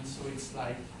 points, so it's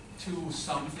like 2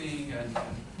 something, and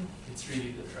it's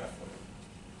really the trefoil.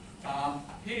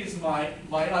 Here is my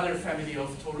other family of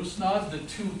torus knots, the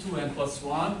 2, 2, and plus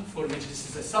 1, for which this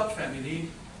is a subfamily,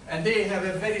 and they have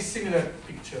a very similar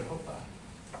picture.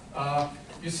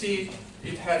 You see,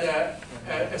 it had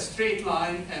a straight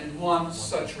line and 1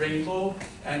 such rainbow,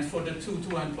 and for the 2,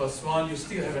 2, and plus 1, you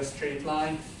still have a straight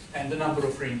line and the number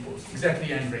of rainbows,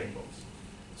 exactly n rainbows.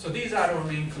 So these are our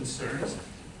main concerns.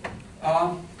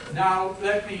 Now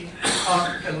let me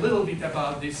talk a little bit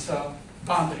about this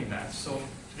boundary map. So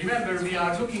remember, we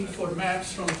are looking for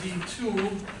maps from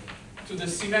D2 to the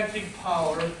symmetric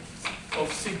power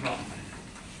of sigma.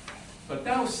 But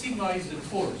now sigma is the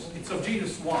torus. It's of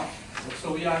genus 1.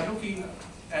 So we are looking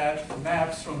at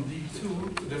maps from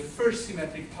D2 to the first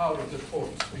symmetric power of the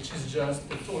torus, which is just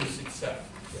the torus itself.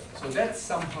 So that's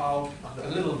somehow a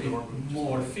little bit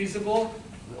more feasible.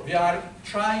 we are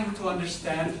trying to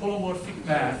understand holomorphic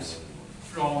maps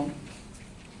from,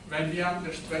 when we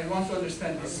want to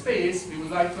understand this space, we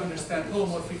would like to understand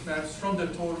holomorphic maps from the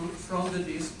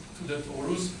disk to the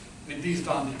torus with these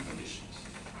boundary conditions.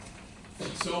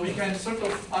 So we can sort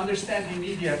of understand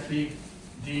immediately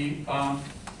the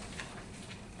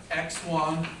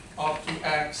x1 up to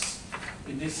x,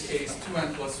 in this case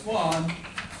 2n plus 1.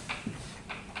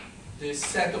 This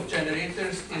set of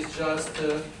generators is just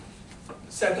the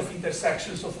set of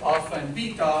intersections of alpha and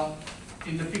beta.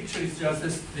 In the picture is just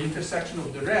this, the intersection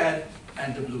of the red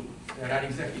and the blue. There are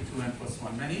exactly 2n plus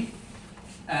 1 many.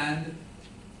 And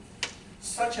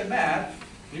such a map,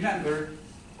 remember,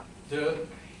 the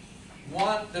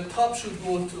top should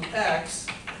go to x,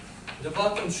 the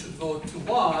bottom should go to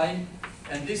y,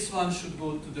 and this one should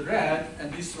go to the red,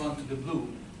 and this one to the blue.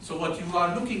 So what you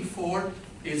are looking for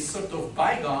is sort of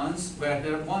bigons, where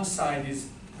the one side is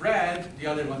red, the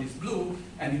other one is blue,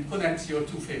 and it connects your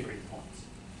two favorite points.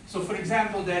 So for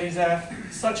example, there is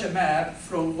such a map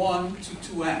from 1 to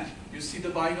 2n. You see the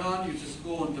bigon, you just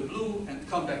go on the blue and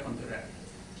come back on the red.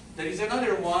 There is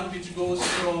another one which goes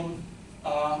from,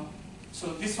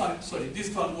 this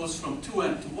one goes from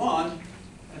 2n to 1,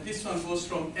 and this one goes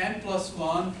from n plus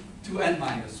 1 to n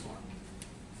minus 1.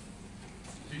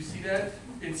 Do you see that?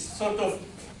 It's sort of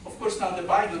course now the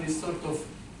bigon is sort of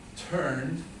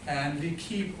turned, and we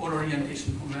keep our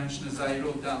orientation convention as I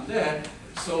wrote down there.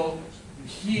 So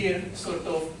here, sort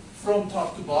of from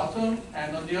top to bottom,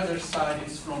 and on the other side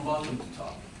is from bottom to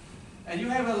top. And you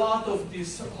have a lot of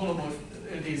these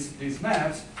these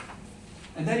maps,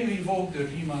 and then you invoke the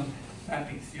Riemann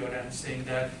mapping theorem, saying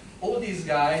that all these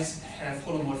guys have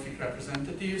holomorphic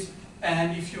representatives,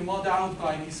 and if you mod out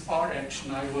by this R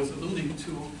action I was alluding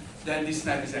to, then this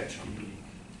map is actually unique.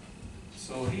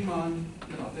 So Riemann,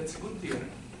 that's a good theorem.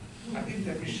 I didn't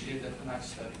appreciate that when I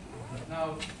studied.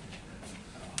 Now,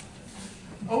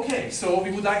 okay, so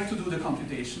we would like to do the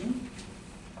computation.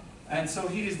 And so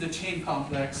here is the chain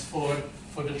complex for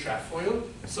the trefoil.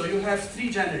 So you have 3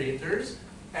 generators,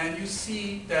 and you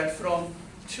see that from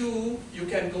 2 you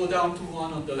can go down to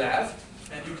 1 on the left,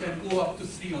 and you can go up to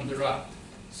 3 on the right.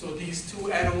 So these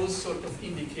 2 arrows sort of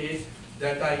indicate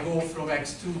that I go from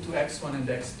x2 to x1 and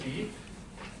x3.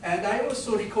 And I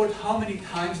also record how many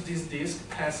times this disk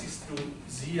passes through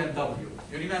z and w.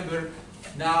 You remember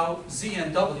now z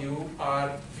and w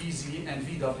are vz and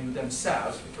vw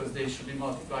themselves, because they should be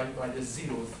multiplied by the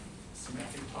 0th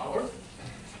symmetric power.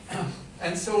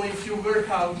 And so if you work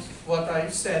out what I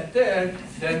said there,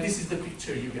 then this is the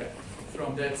picture you get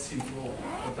from that simple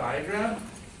diagram.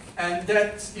 And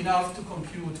that's enough to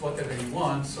compute whatever you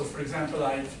want. So for example,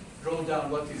 I wrote down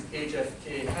what is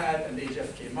hfk hat and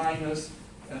hfk minus,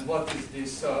 and what is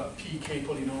this pk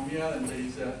polynomial, and there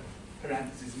is a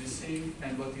parenthesis missing,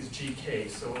 and what is gk.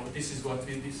 So this is what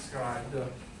we described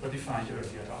or defined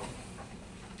earlier on.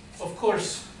 Of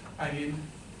course, I mean,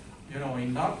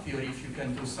 in knot theory, if you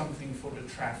can do something for the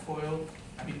trefoil,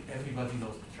 I mean, everybody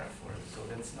knows the trefoil, so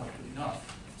that's not good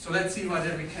enough. So let's see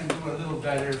whether we can do a little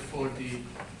better for these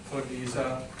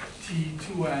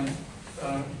T2 and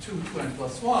 2n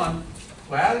plus 1.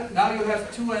 Well, now you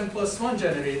have 2n plus 1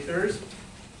 generators,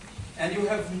 and you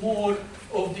have more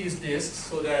of these disks,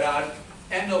 so there are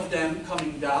n of them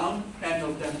coming down, n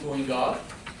of them going up,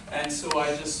 and so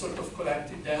I just sort of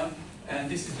collected them, and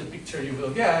this is the picture you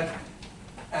will get.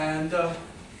 And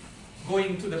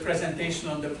going to the presentation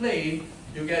on the plane,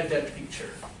 you get that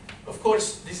picture. Of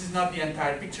course, this is not the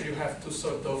entire picture. You have to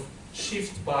sort of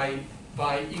shift by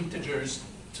integers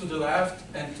to the left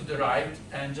and to the right,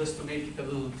 and just to make it a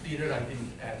little clearer, I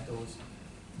didn't add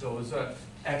those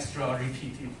extra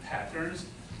repeated patterns.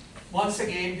 Once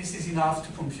again, this is enough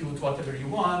to compute whatever you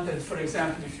want, and for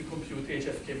example, if you compute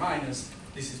hfk minus,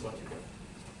 this is what you get.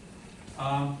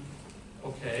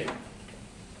 Okay.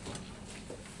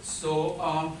 So,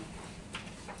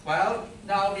 well,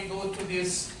 now we go to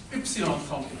this Upsilon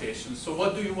computation. So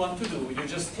what do you want to do? You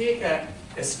just take a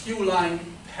skew line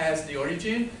past the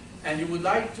origin, and you would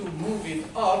like to move it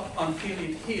up until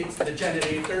it hits the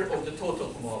generator of the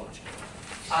total homology.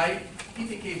 I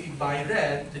indicated by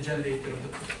red the generator of the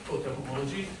total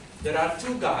homology. There are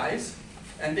 2 guys,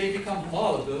 and they become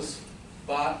homologous,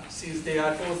 but since they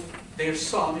are both, their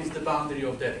sum is the boundary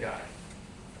of that guy.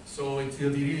 So it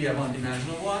will be really a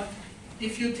one-dimensional one.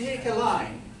 If you take a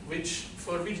line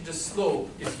for which the slope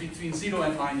is between 0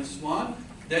 and -1,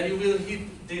 then you will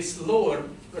hit this lower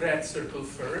red circle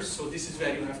first. So this is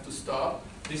where you have to stop.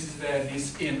 This is where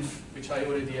this inf, which I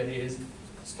already erased,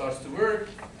 starts to work,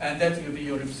 and that will be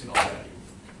your Upsilon value.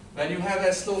 When you have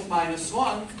a slope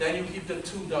 -1, then you hit the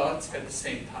 2 dots at the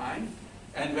same time.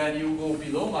 And when you go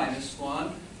below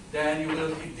 -1, then you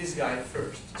will hit this guy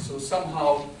first. So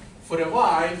somehow, for a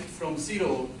while, from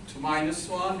 0 to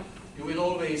 -1, you will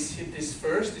always hit this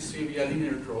first. This will be a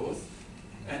linear growth.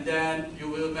 And then you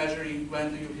will measuring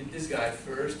when do you hit this guy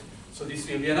first. So this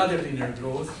will be another linear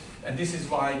growth. And this is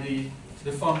why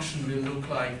the function will look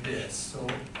like this. So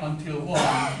until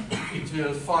 1, it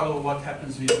will follow what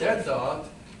happens with that dot,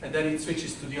 and then it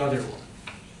switches to the other one.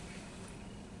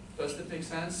 Does that make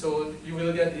sense? So you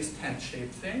will get this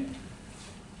tent-shaped thing.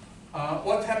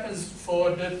 What happens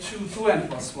for the 2n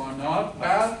plus 1 knot?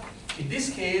 Well, in this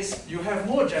case, you have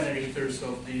more generators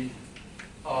of the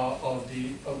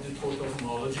total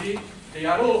homology. They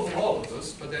are all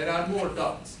homologous, but there are more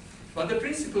dots. But the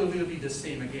principle will be the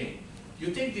same again.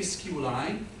 You take this skew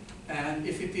line, and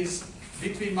if it is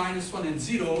between -1 and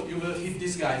 0, you will hit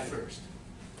this guy first,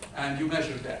 and you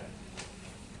measure that.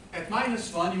 At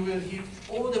 -1, you will hit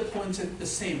all the points at the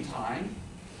same time,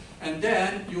 and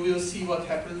then you will see what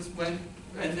happens when,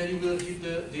 and then you will hit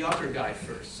the upper guy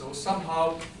first. So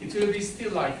somehow it will be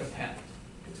still like a tent.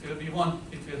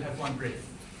 It will have one break.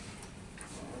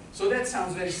 So that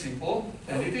sounds very simple,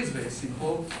 and it is very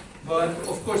simple, but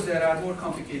of course there are more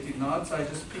complicated knots. I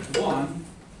just picked one,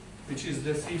 which is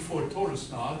the 3-4 torus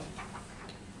knot.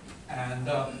 And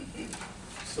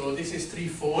so this is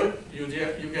 3-4.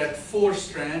 You get 4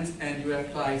 strands, and you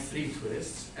apply 3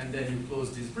 twists, and then you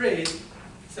close this braid.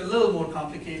 It's a little more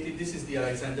complicated. This is the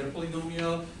Alexander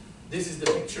polynomial. This is the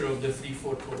picture of the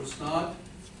 3-4 torus knot.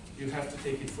 You have to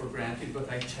take it for granted, but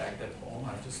I checked at home.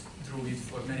 I just drew it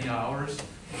for many hours.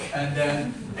 And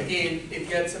then, again, it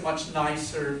gets a much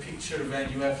nicer picture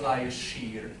when you apply a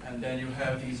shear. And then you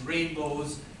have these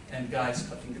rainbows and guys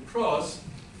cutting across.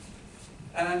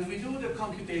 And we do the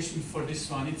computation for this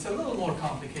one. It's a little more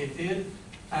complicated.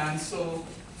 And so,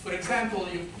 for example,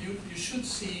 you should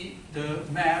see the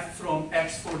map from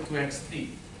x4 to x3.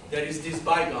 There is this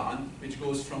bygone, which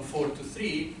goes from 4 to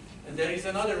 3. And there is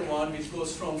another one which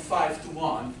goes from 5 to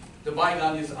 1. The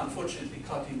bygone is unfortunately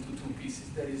cut into 2 pieces.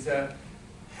 There is a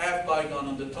half bygone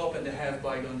on the top and a half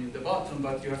bygone in the bottom,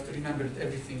 but you have to remember that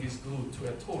everything is glued to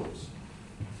a torus.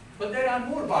 But there are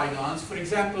more bygones. For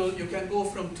example, you can go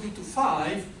from 2 to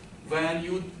 5 when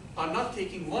you are not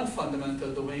taking one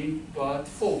fundamental domain, but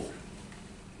 4.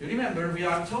 You remember, we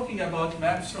are talking about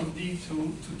maps from D2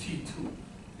 to T2.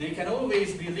 They can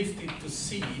always be lifted to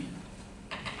C,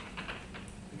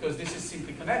 because this is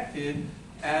simply connected,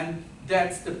 and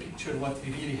that's the picture what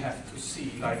we really have to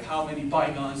see, like how many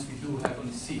bygones we do have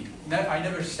on C. I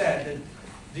never said that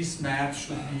this map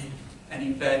should be an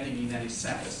embedding in any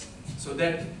sense. So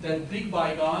that big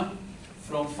bygone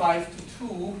from 5 to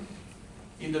 2,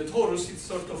 in the torus, it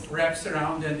sort of wraps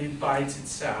around and it bites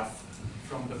itself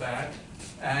from the back.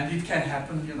 And it can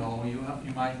happen, you know,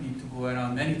 you might need to go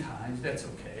around many times, that's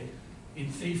okay.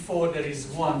 In 3-4, there is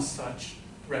one such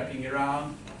wrapping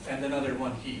around, and another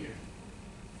one here.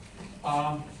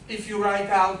 If you write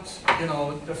out, you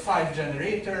know, the 5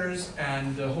 generators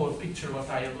and the whole picture what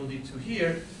I alluded to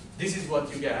here, this is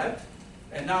what you get.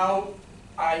 And now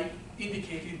I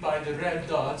indicated by the red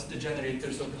dots the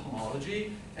generators of the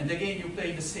homology. And again, you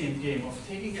play the same game of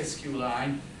taking a skew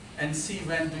line and see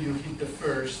when do you hit the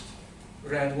first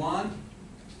red one.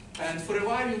 And for a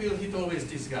while, you will hit always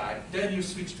this guy. Then you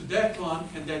switch to that one,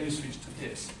 and then you switch to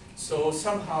this. So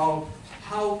somehow,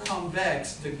 how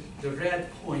convex the red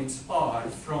points are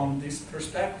from this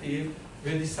perspective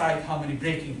will decide how many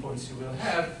breaking points you will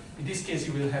have. In this case,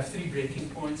 you will have 3 breaking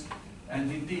points,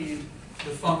 and indeed,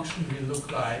 the function will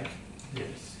look like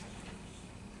this.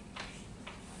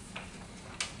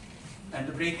 And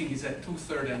the breaking is at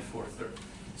 2/3 and 4/3.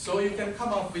 So you can come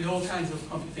up with all kinds of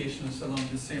computations along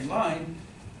the same line,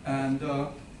 and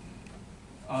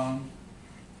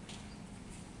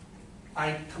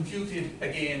I computed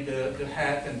again the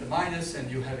hat and the minus, and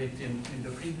you have it in the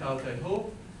printout, I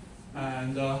hope.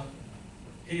 And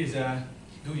here is a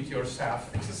do-it-yourself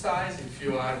exercise. If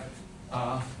you are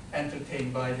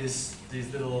entertained by these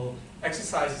little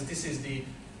exercises, this is the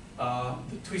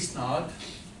twist knot.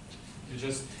 You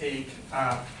just take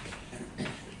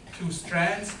 2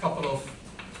 strands, couple of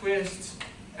twists,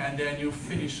 and then you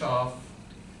finish off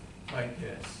like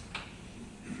this.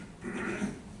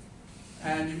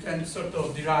 And you can sort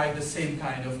of derive the same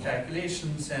kind of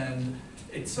calculations, and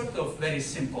it's sort of very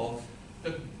simple.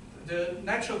 The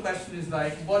natural question is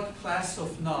like, what class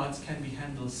of knots can be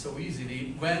handled so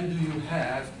easily? When do you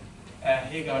have a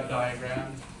Hagar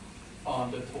diagram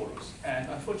on the torus? And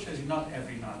unfortunately, not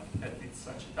every knot admits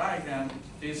such a diagram.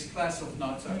 This class of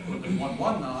knots are called the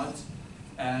 1-1 knots,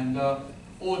 and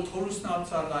all torus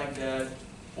knots are like that.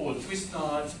 all twist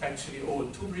knots, actually all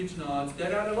two-bridge knots.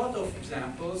 There are a lot of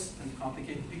examples and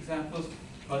complicated examples,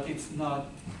 but it's not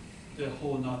the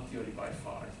whole knot theory by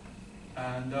far.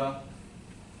 And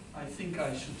I think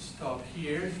I should stop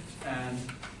here. And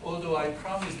although I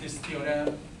promised this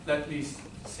theorem, let me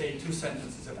say 2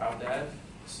 sentences about that.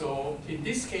 So in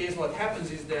this case, what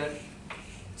happens is that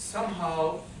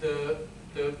somehow the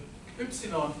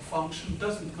Upsilon function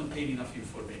doesn't contain enough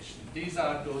information. These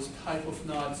are those type of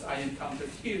knots I encountered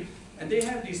here, and they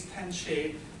have this tent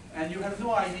shape, and you have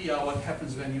no idea what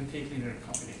happens when you take linear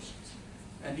combinations.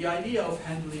 And the idea of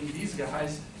handling these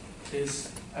guys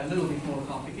is a little bit more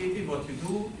complicated. What you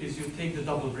do is you take the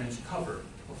double branch cover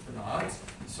of the knots,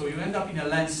 so you end up in a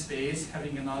length space,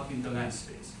 having a knot in the length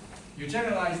space. You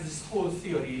generalize this whole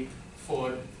theory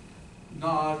for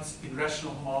knots in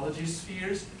rational homology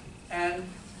spheres, and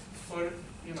for,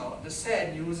 the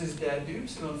sad news is that the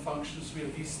Upsilon functions will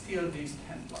be still these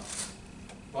 10 plus.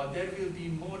 But there will be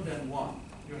more than one.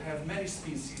 You have many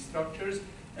spin C structures,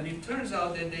 and it turns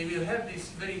out that they will have this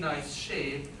very nice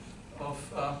shape of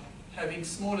having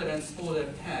smaller and smaller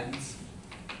tens,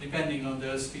 depending on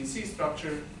the spin C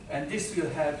structure, and this will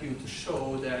help you to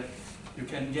show that you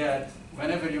can get,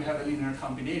 whenever you have a linear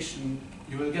combination,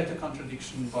 you will get a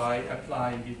contradiction by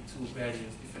applying it to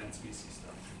various different spin C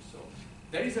structures. So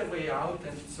there is a way out,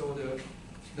 and so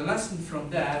the lesson from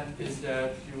that is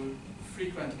that you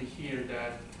frequently hear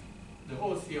that the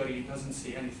whole theory doesn't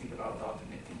say anything about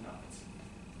alternating knots.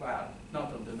 Well,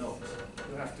 not on the node.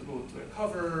 You have to go to a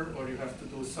cover, or you have to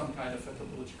do some kind of a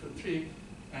topological trick,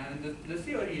 and the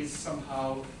theory is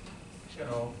somehow,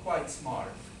 quite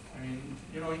smart. I mean,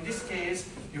 in this case,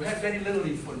 you have very little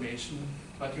information,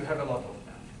 but you have a lot of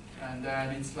them. And then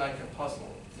it's like a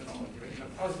puzzle. In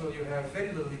a puzzle, you have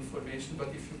very little information, but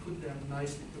if you put them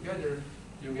nicely together,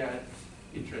 you get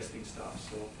interesting stuff.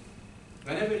 So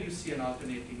whenever you see an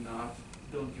alternating knot,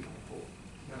 don't give up hope.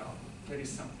 There is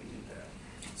something in there.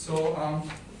 So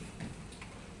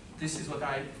this is what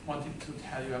I wanted to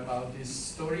tell you about this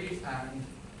story, and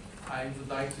I would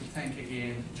like to thank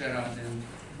again Gerard and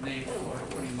Nate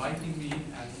for inviting me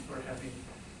and for having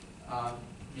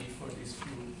me for these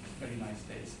few very nice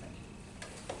days. Thank you.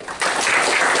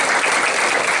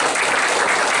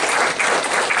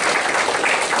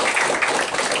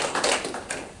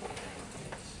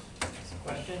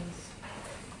 Questions?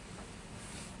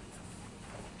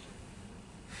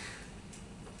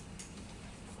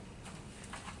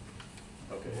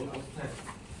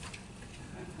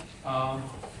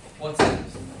 What's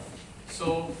next?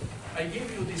 So I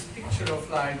gave you this picture of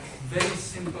like very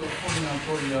simple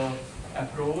combinatorial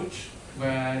approach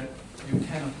where you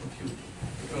cannot compute,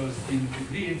 because in the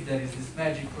grid there is this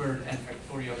magic word n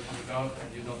factorial coming out,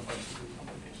 and you don't want to do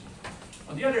computation.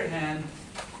 On the other hand,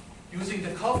 using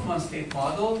the Kaufman state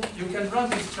model, you can run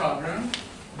this program,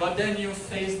 but then you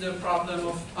face the problem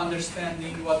of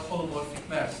understanding what holomorphic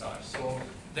maps are. So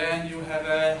then you have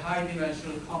a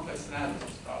high-dimensional complex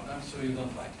analysis problem, so you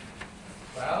don't like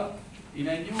it. Well, in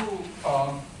a new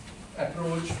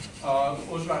approach,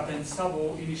 Ozsváth and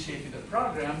Szabo initiated a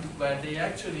program where they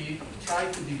actually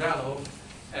tried to develop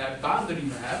a boundary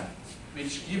map,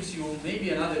 which gives you maybe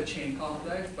another chain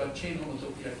complex, but chain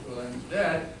homotopy equivalent to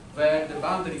that, where the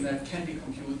boundary map can be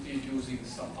computed using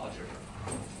some algebra.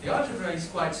 The algebra is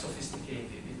quite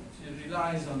sophisticated. It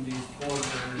relies on this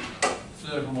border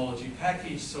Floer homology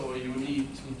package, so you need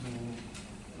to do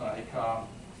like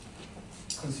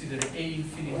consider A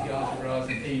infinity algebras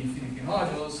and A infinity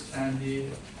modules, and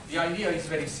the idea is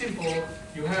very simple.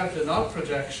 You have the null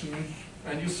projection,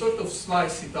 and you sort of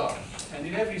slice it up. And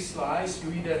in every slice,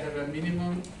 you either have a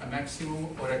minimum, a maximum,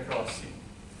 or a crossing.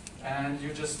 And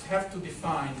you just have to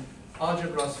define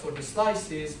algebras for the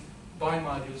slices,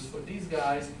 bimodules for these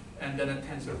guys, and then a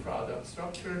tensor product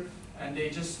structure. And they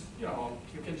just, you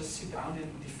can just sit down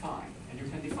and define. And you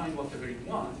can define whatever you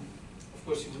want. Of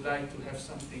course, you would like to have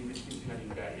something which gives you an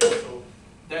invariant. So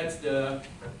that's the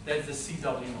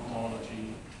CW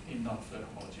homology in non-Floer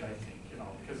homology, I think,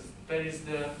 because there is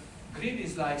the grid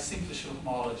is like simplicial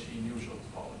homology in usual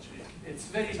topology. It's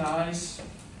very nice.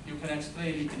 You can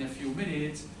explain it in a few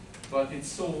minutes, but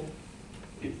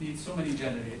it needs so many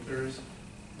generators.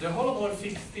 The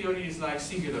holomorphic theory is like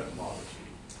singular homology.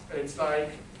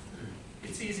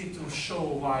 It's easy to show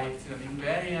why it's an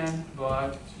invariant,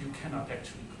 but you cannot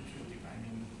actually compute it. I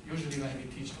mean, usually when we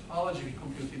teach topology, we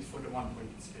compute it for the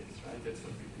one-pointed space, right? That's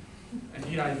what we do. And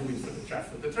here I do it for the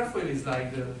trefoil. The trefoil is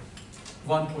like the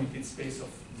one-pointed space of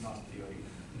knot theory.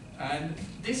 And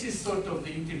this is sort of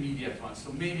the intermediate one,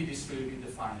 so maybe this will be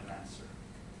the final answer.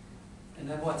 And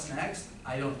then what's next?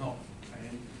 I don't know. I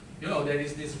mean, there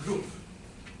is this group,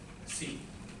 C.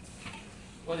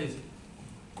 What is it?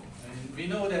 And we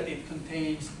know that it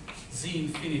contains Z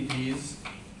infinities.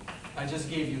 I just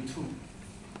gave you two.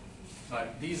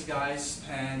 Like these guys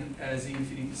span as the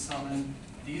infinity summon,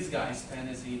 these guys span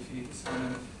as the infinity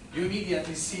summon. You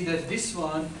immediately see that this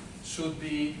one should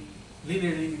be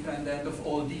linearly independent of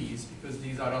all these, because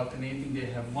these are alternating, they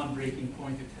have one breaking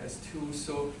point, it has two.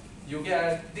 So you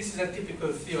get, this is a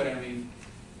typical theorem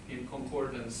in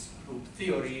concordance group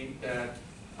theory, that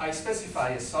I specify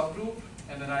a subgroup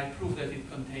and then I prove that it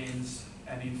contains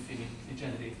an infinitely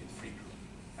generated free group.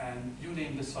 And you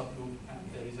name the subgroup and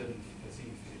there is an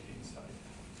infinity inside.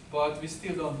 But we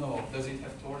still don't know, does it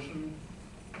have torsion?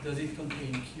 Does it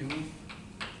contain Q?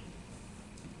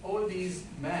 All these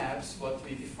maps, what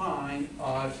we define,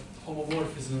 are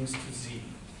homomorphisms to Z.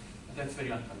 And that's very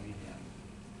inconvenient.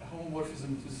 A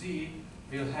homomorphism to Z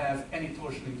will have any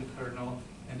torsion in the kernel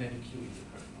and any Q in the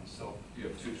kernel. So You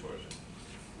have two torsions.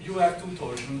 you have two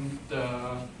torsion,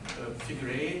 the figure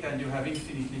 8, and you have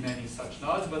infinitely many such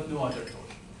nodes, but no other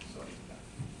torsion.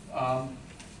 Sorry.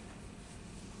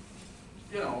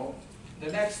 You know,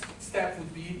 the next step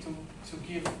would be to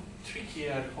give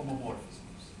trickier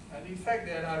homomorphisms. And in fact,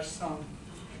 there are some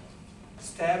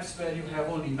steps where you have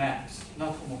only maps,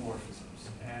 not homomorphisms,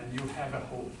 and you have a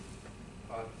hope.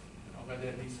 But you know,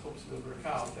 whether these hopes will work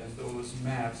out and those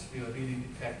maps will really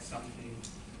detect something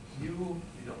new,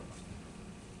 we don't know.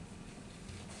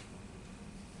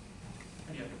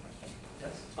 Any other questions?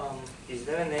 Yes? Is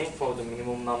there a name for the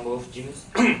minimum number of genes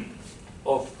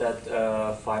of that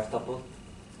 5 tuple?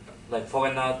 Like for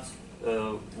a node,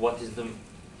 what is the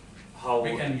how?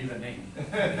 We can give a name.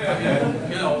 I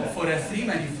mean, you know, for a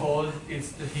 3-manifold,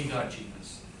 it's the Higard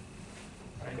genus.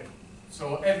 Right? Okay.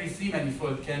 So every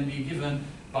 3-manifold can be given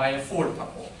by a 4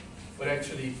 tuple, or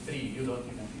actually 3. You don't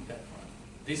even need that one.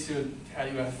 This will tell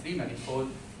you a 3-manifold,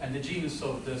 and the genus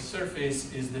of the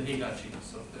surface is the Higard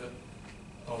genus of the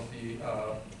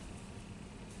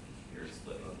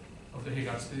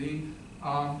Higard splitting.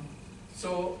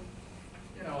 So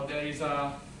you know, there is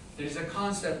a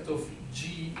concept of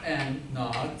GN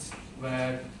knots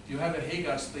where you have a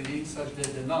Higard splitting such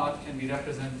that the knot can be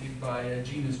represented by a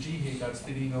genus G Higard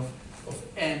splitting of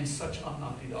n such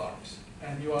unknotted arcs.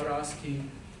 And you are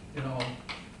asking, you know,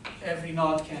 every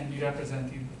knot can be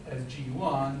represented as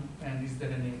G1, and is there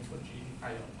a name for G? I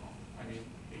don't know. I mean,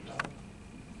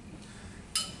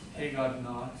 Higard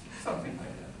knot, something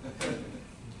like that.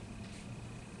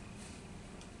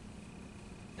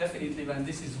 Definitely, when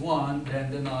this is 1, then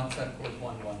the knots are called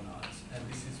 1-1 knots, and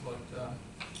this is what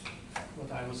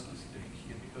I was considering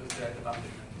here, because they are the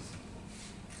boundary knots.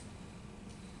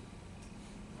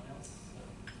 Anyone else?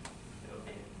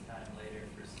 Okay, time later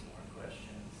for some more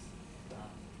questions.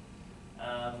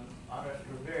 András,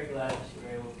 we're very glad that you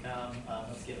were able to come.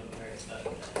 Let's give him a very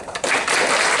special thanks.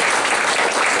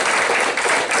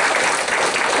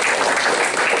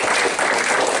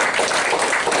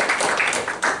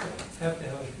 Have to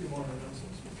have a few more minutes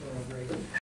before our break.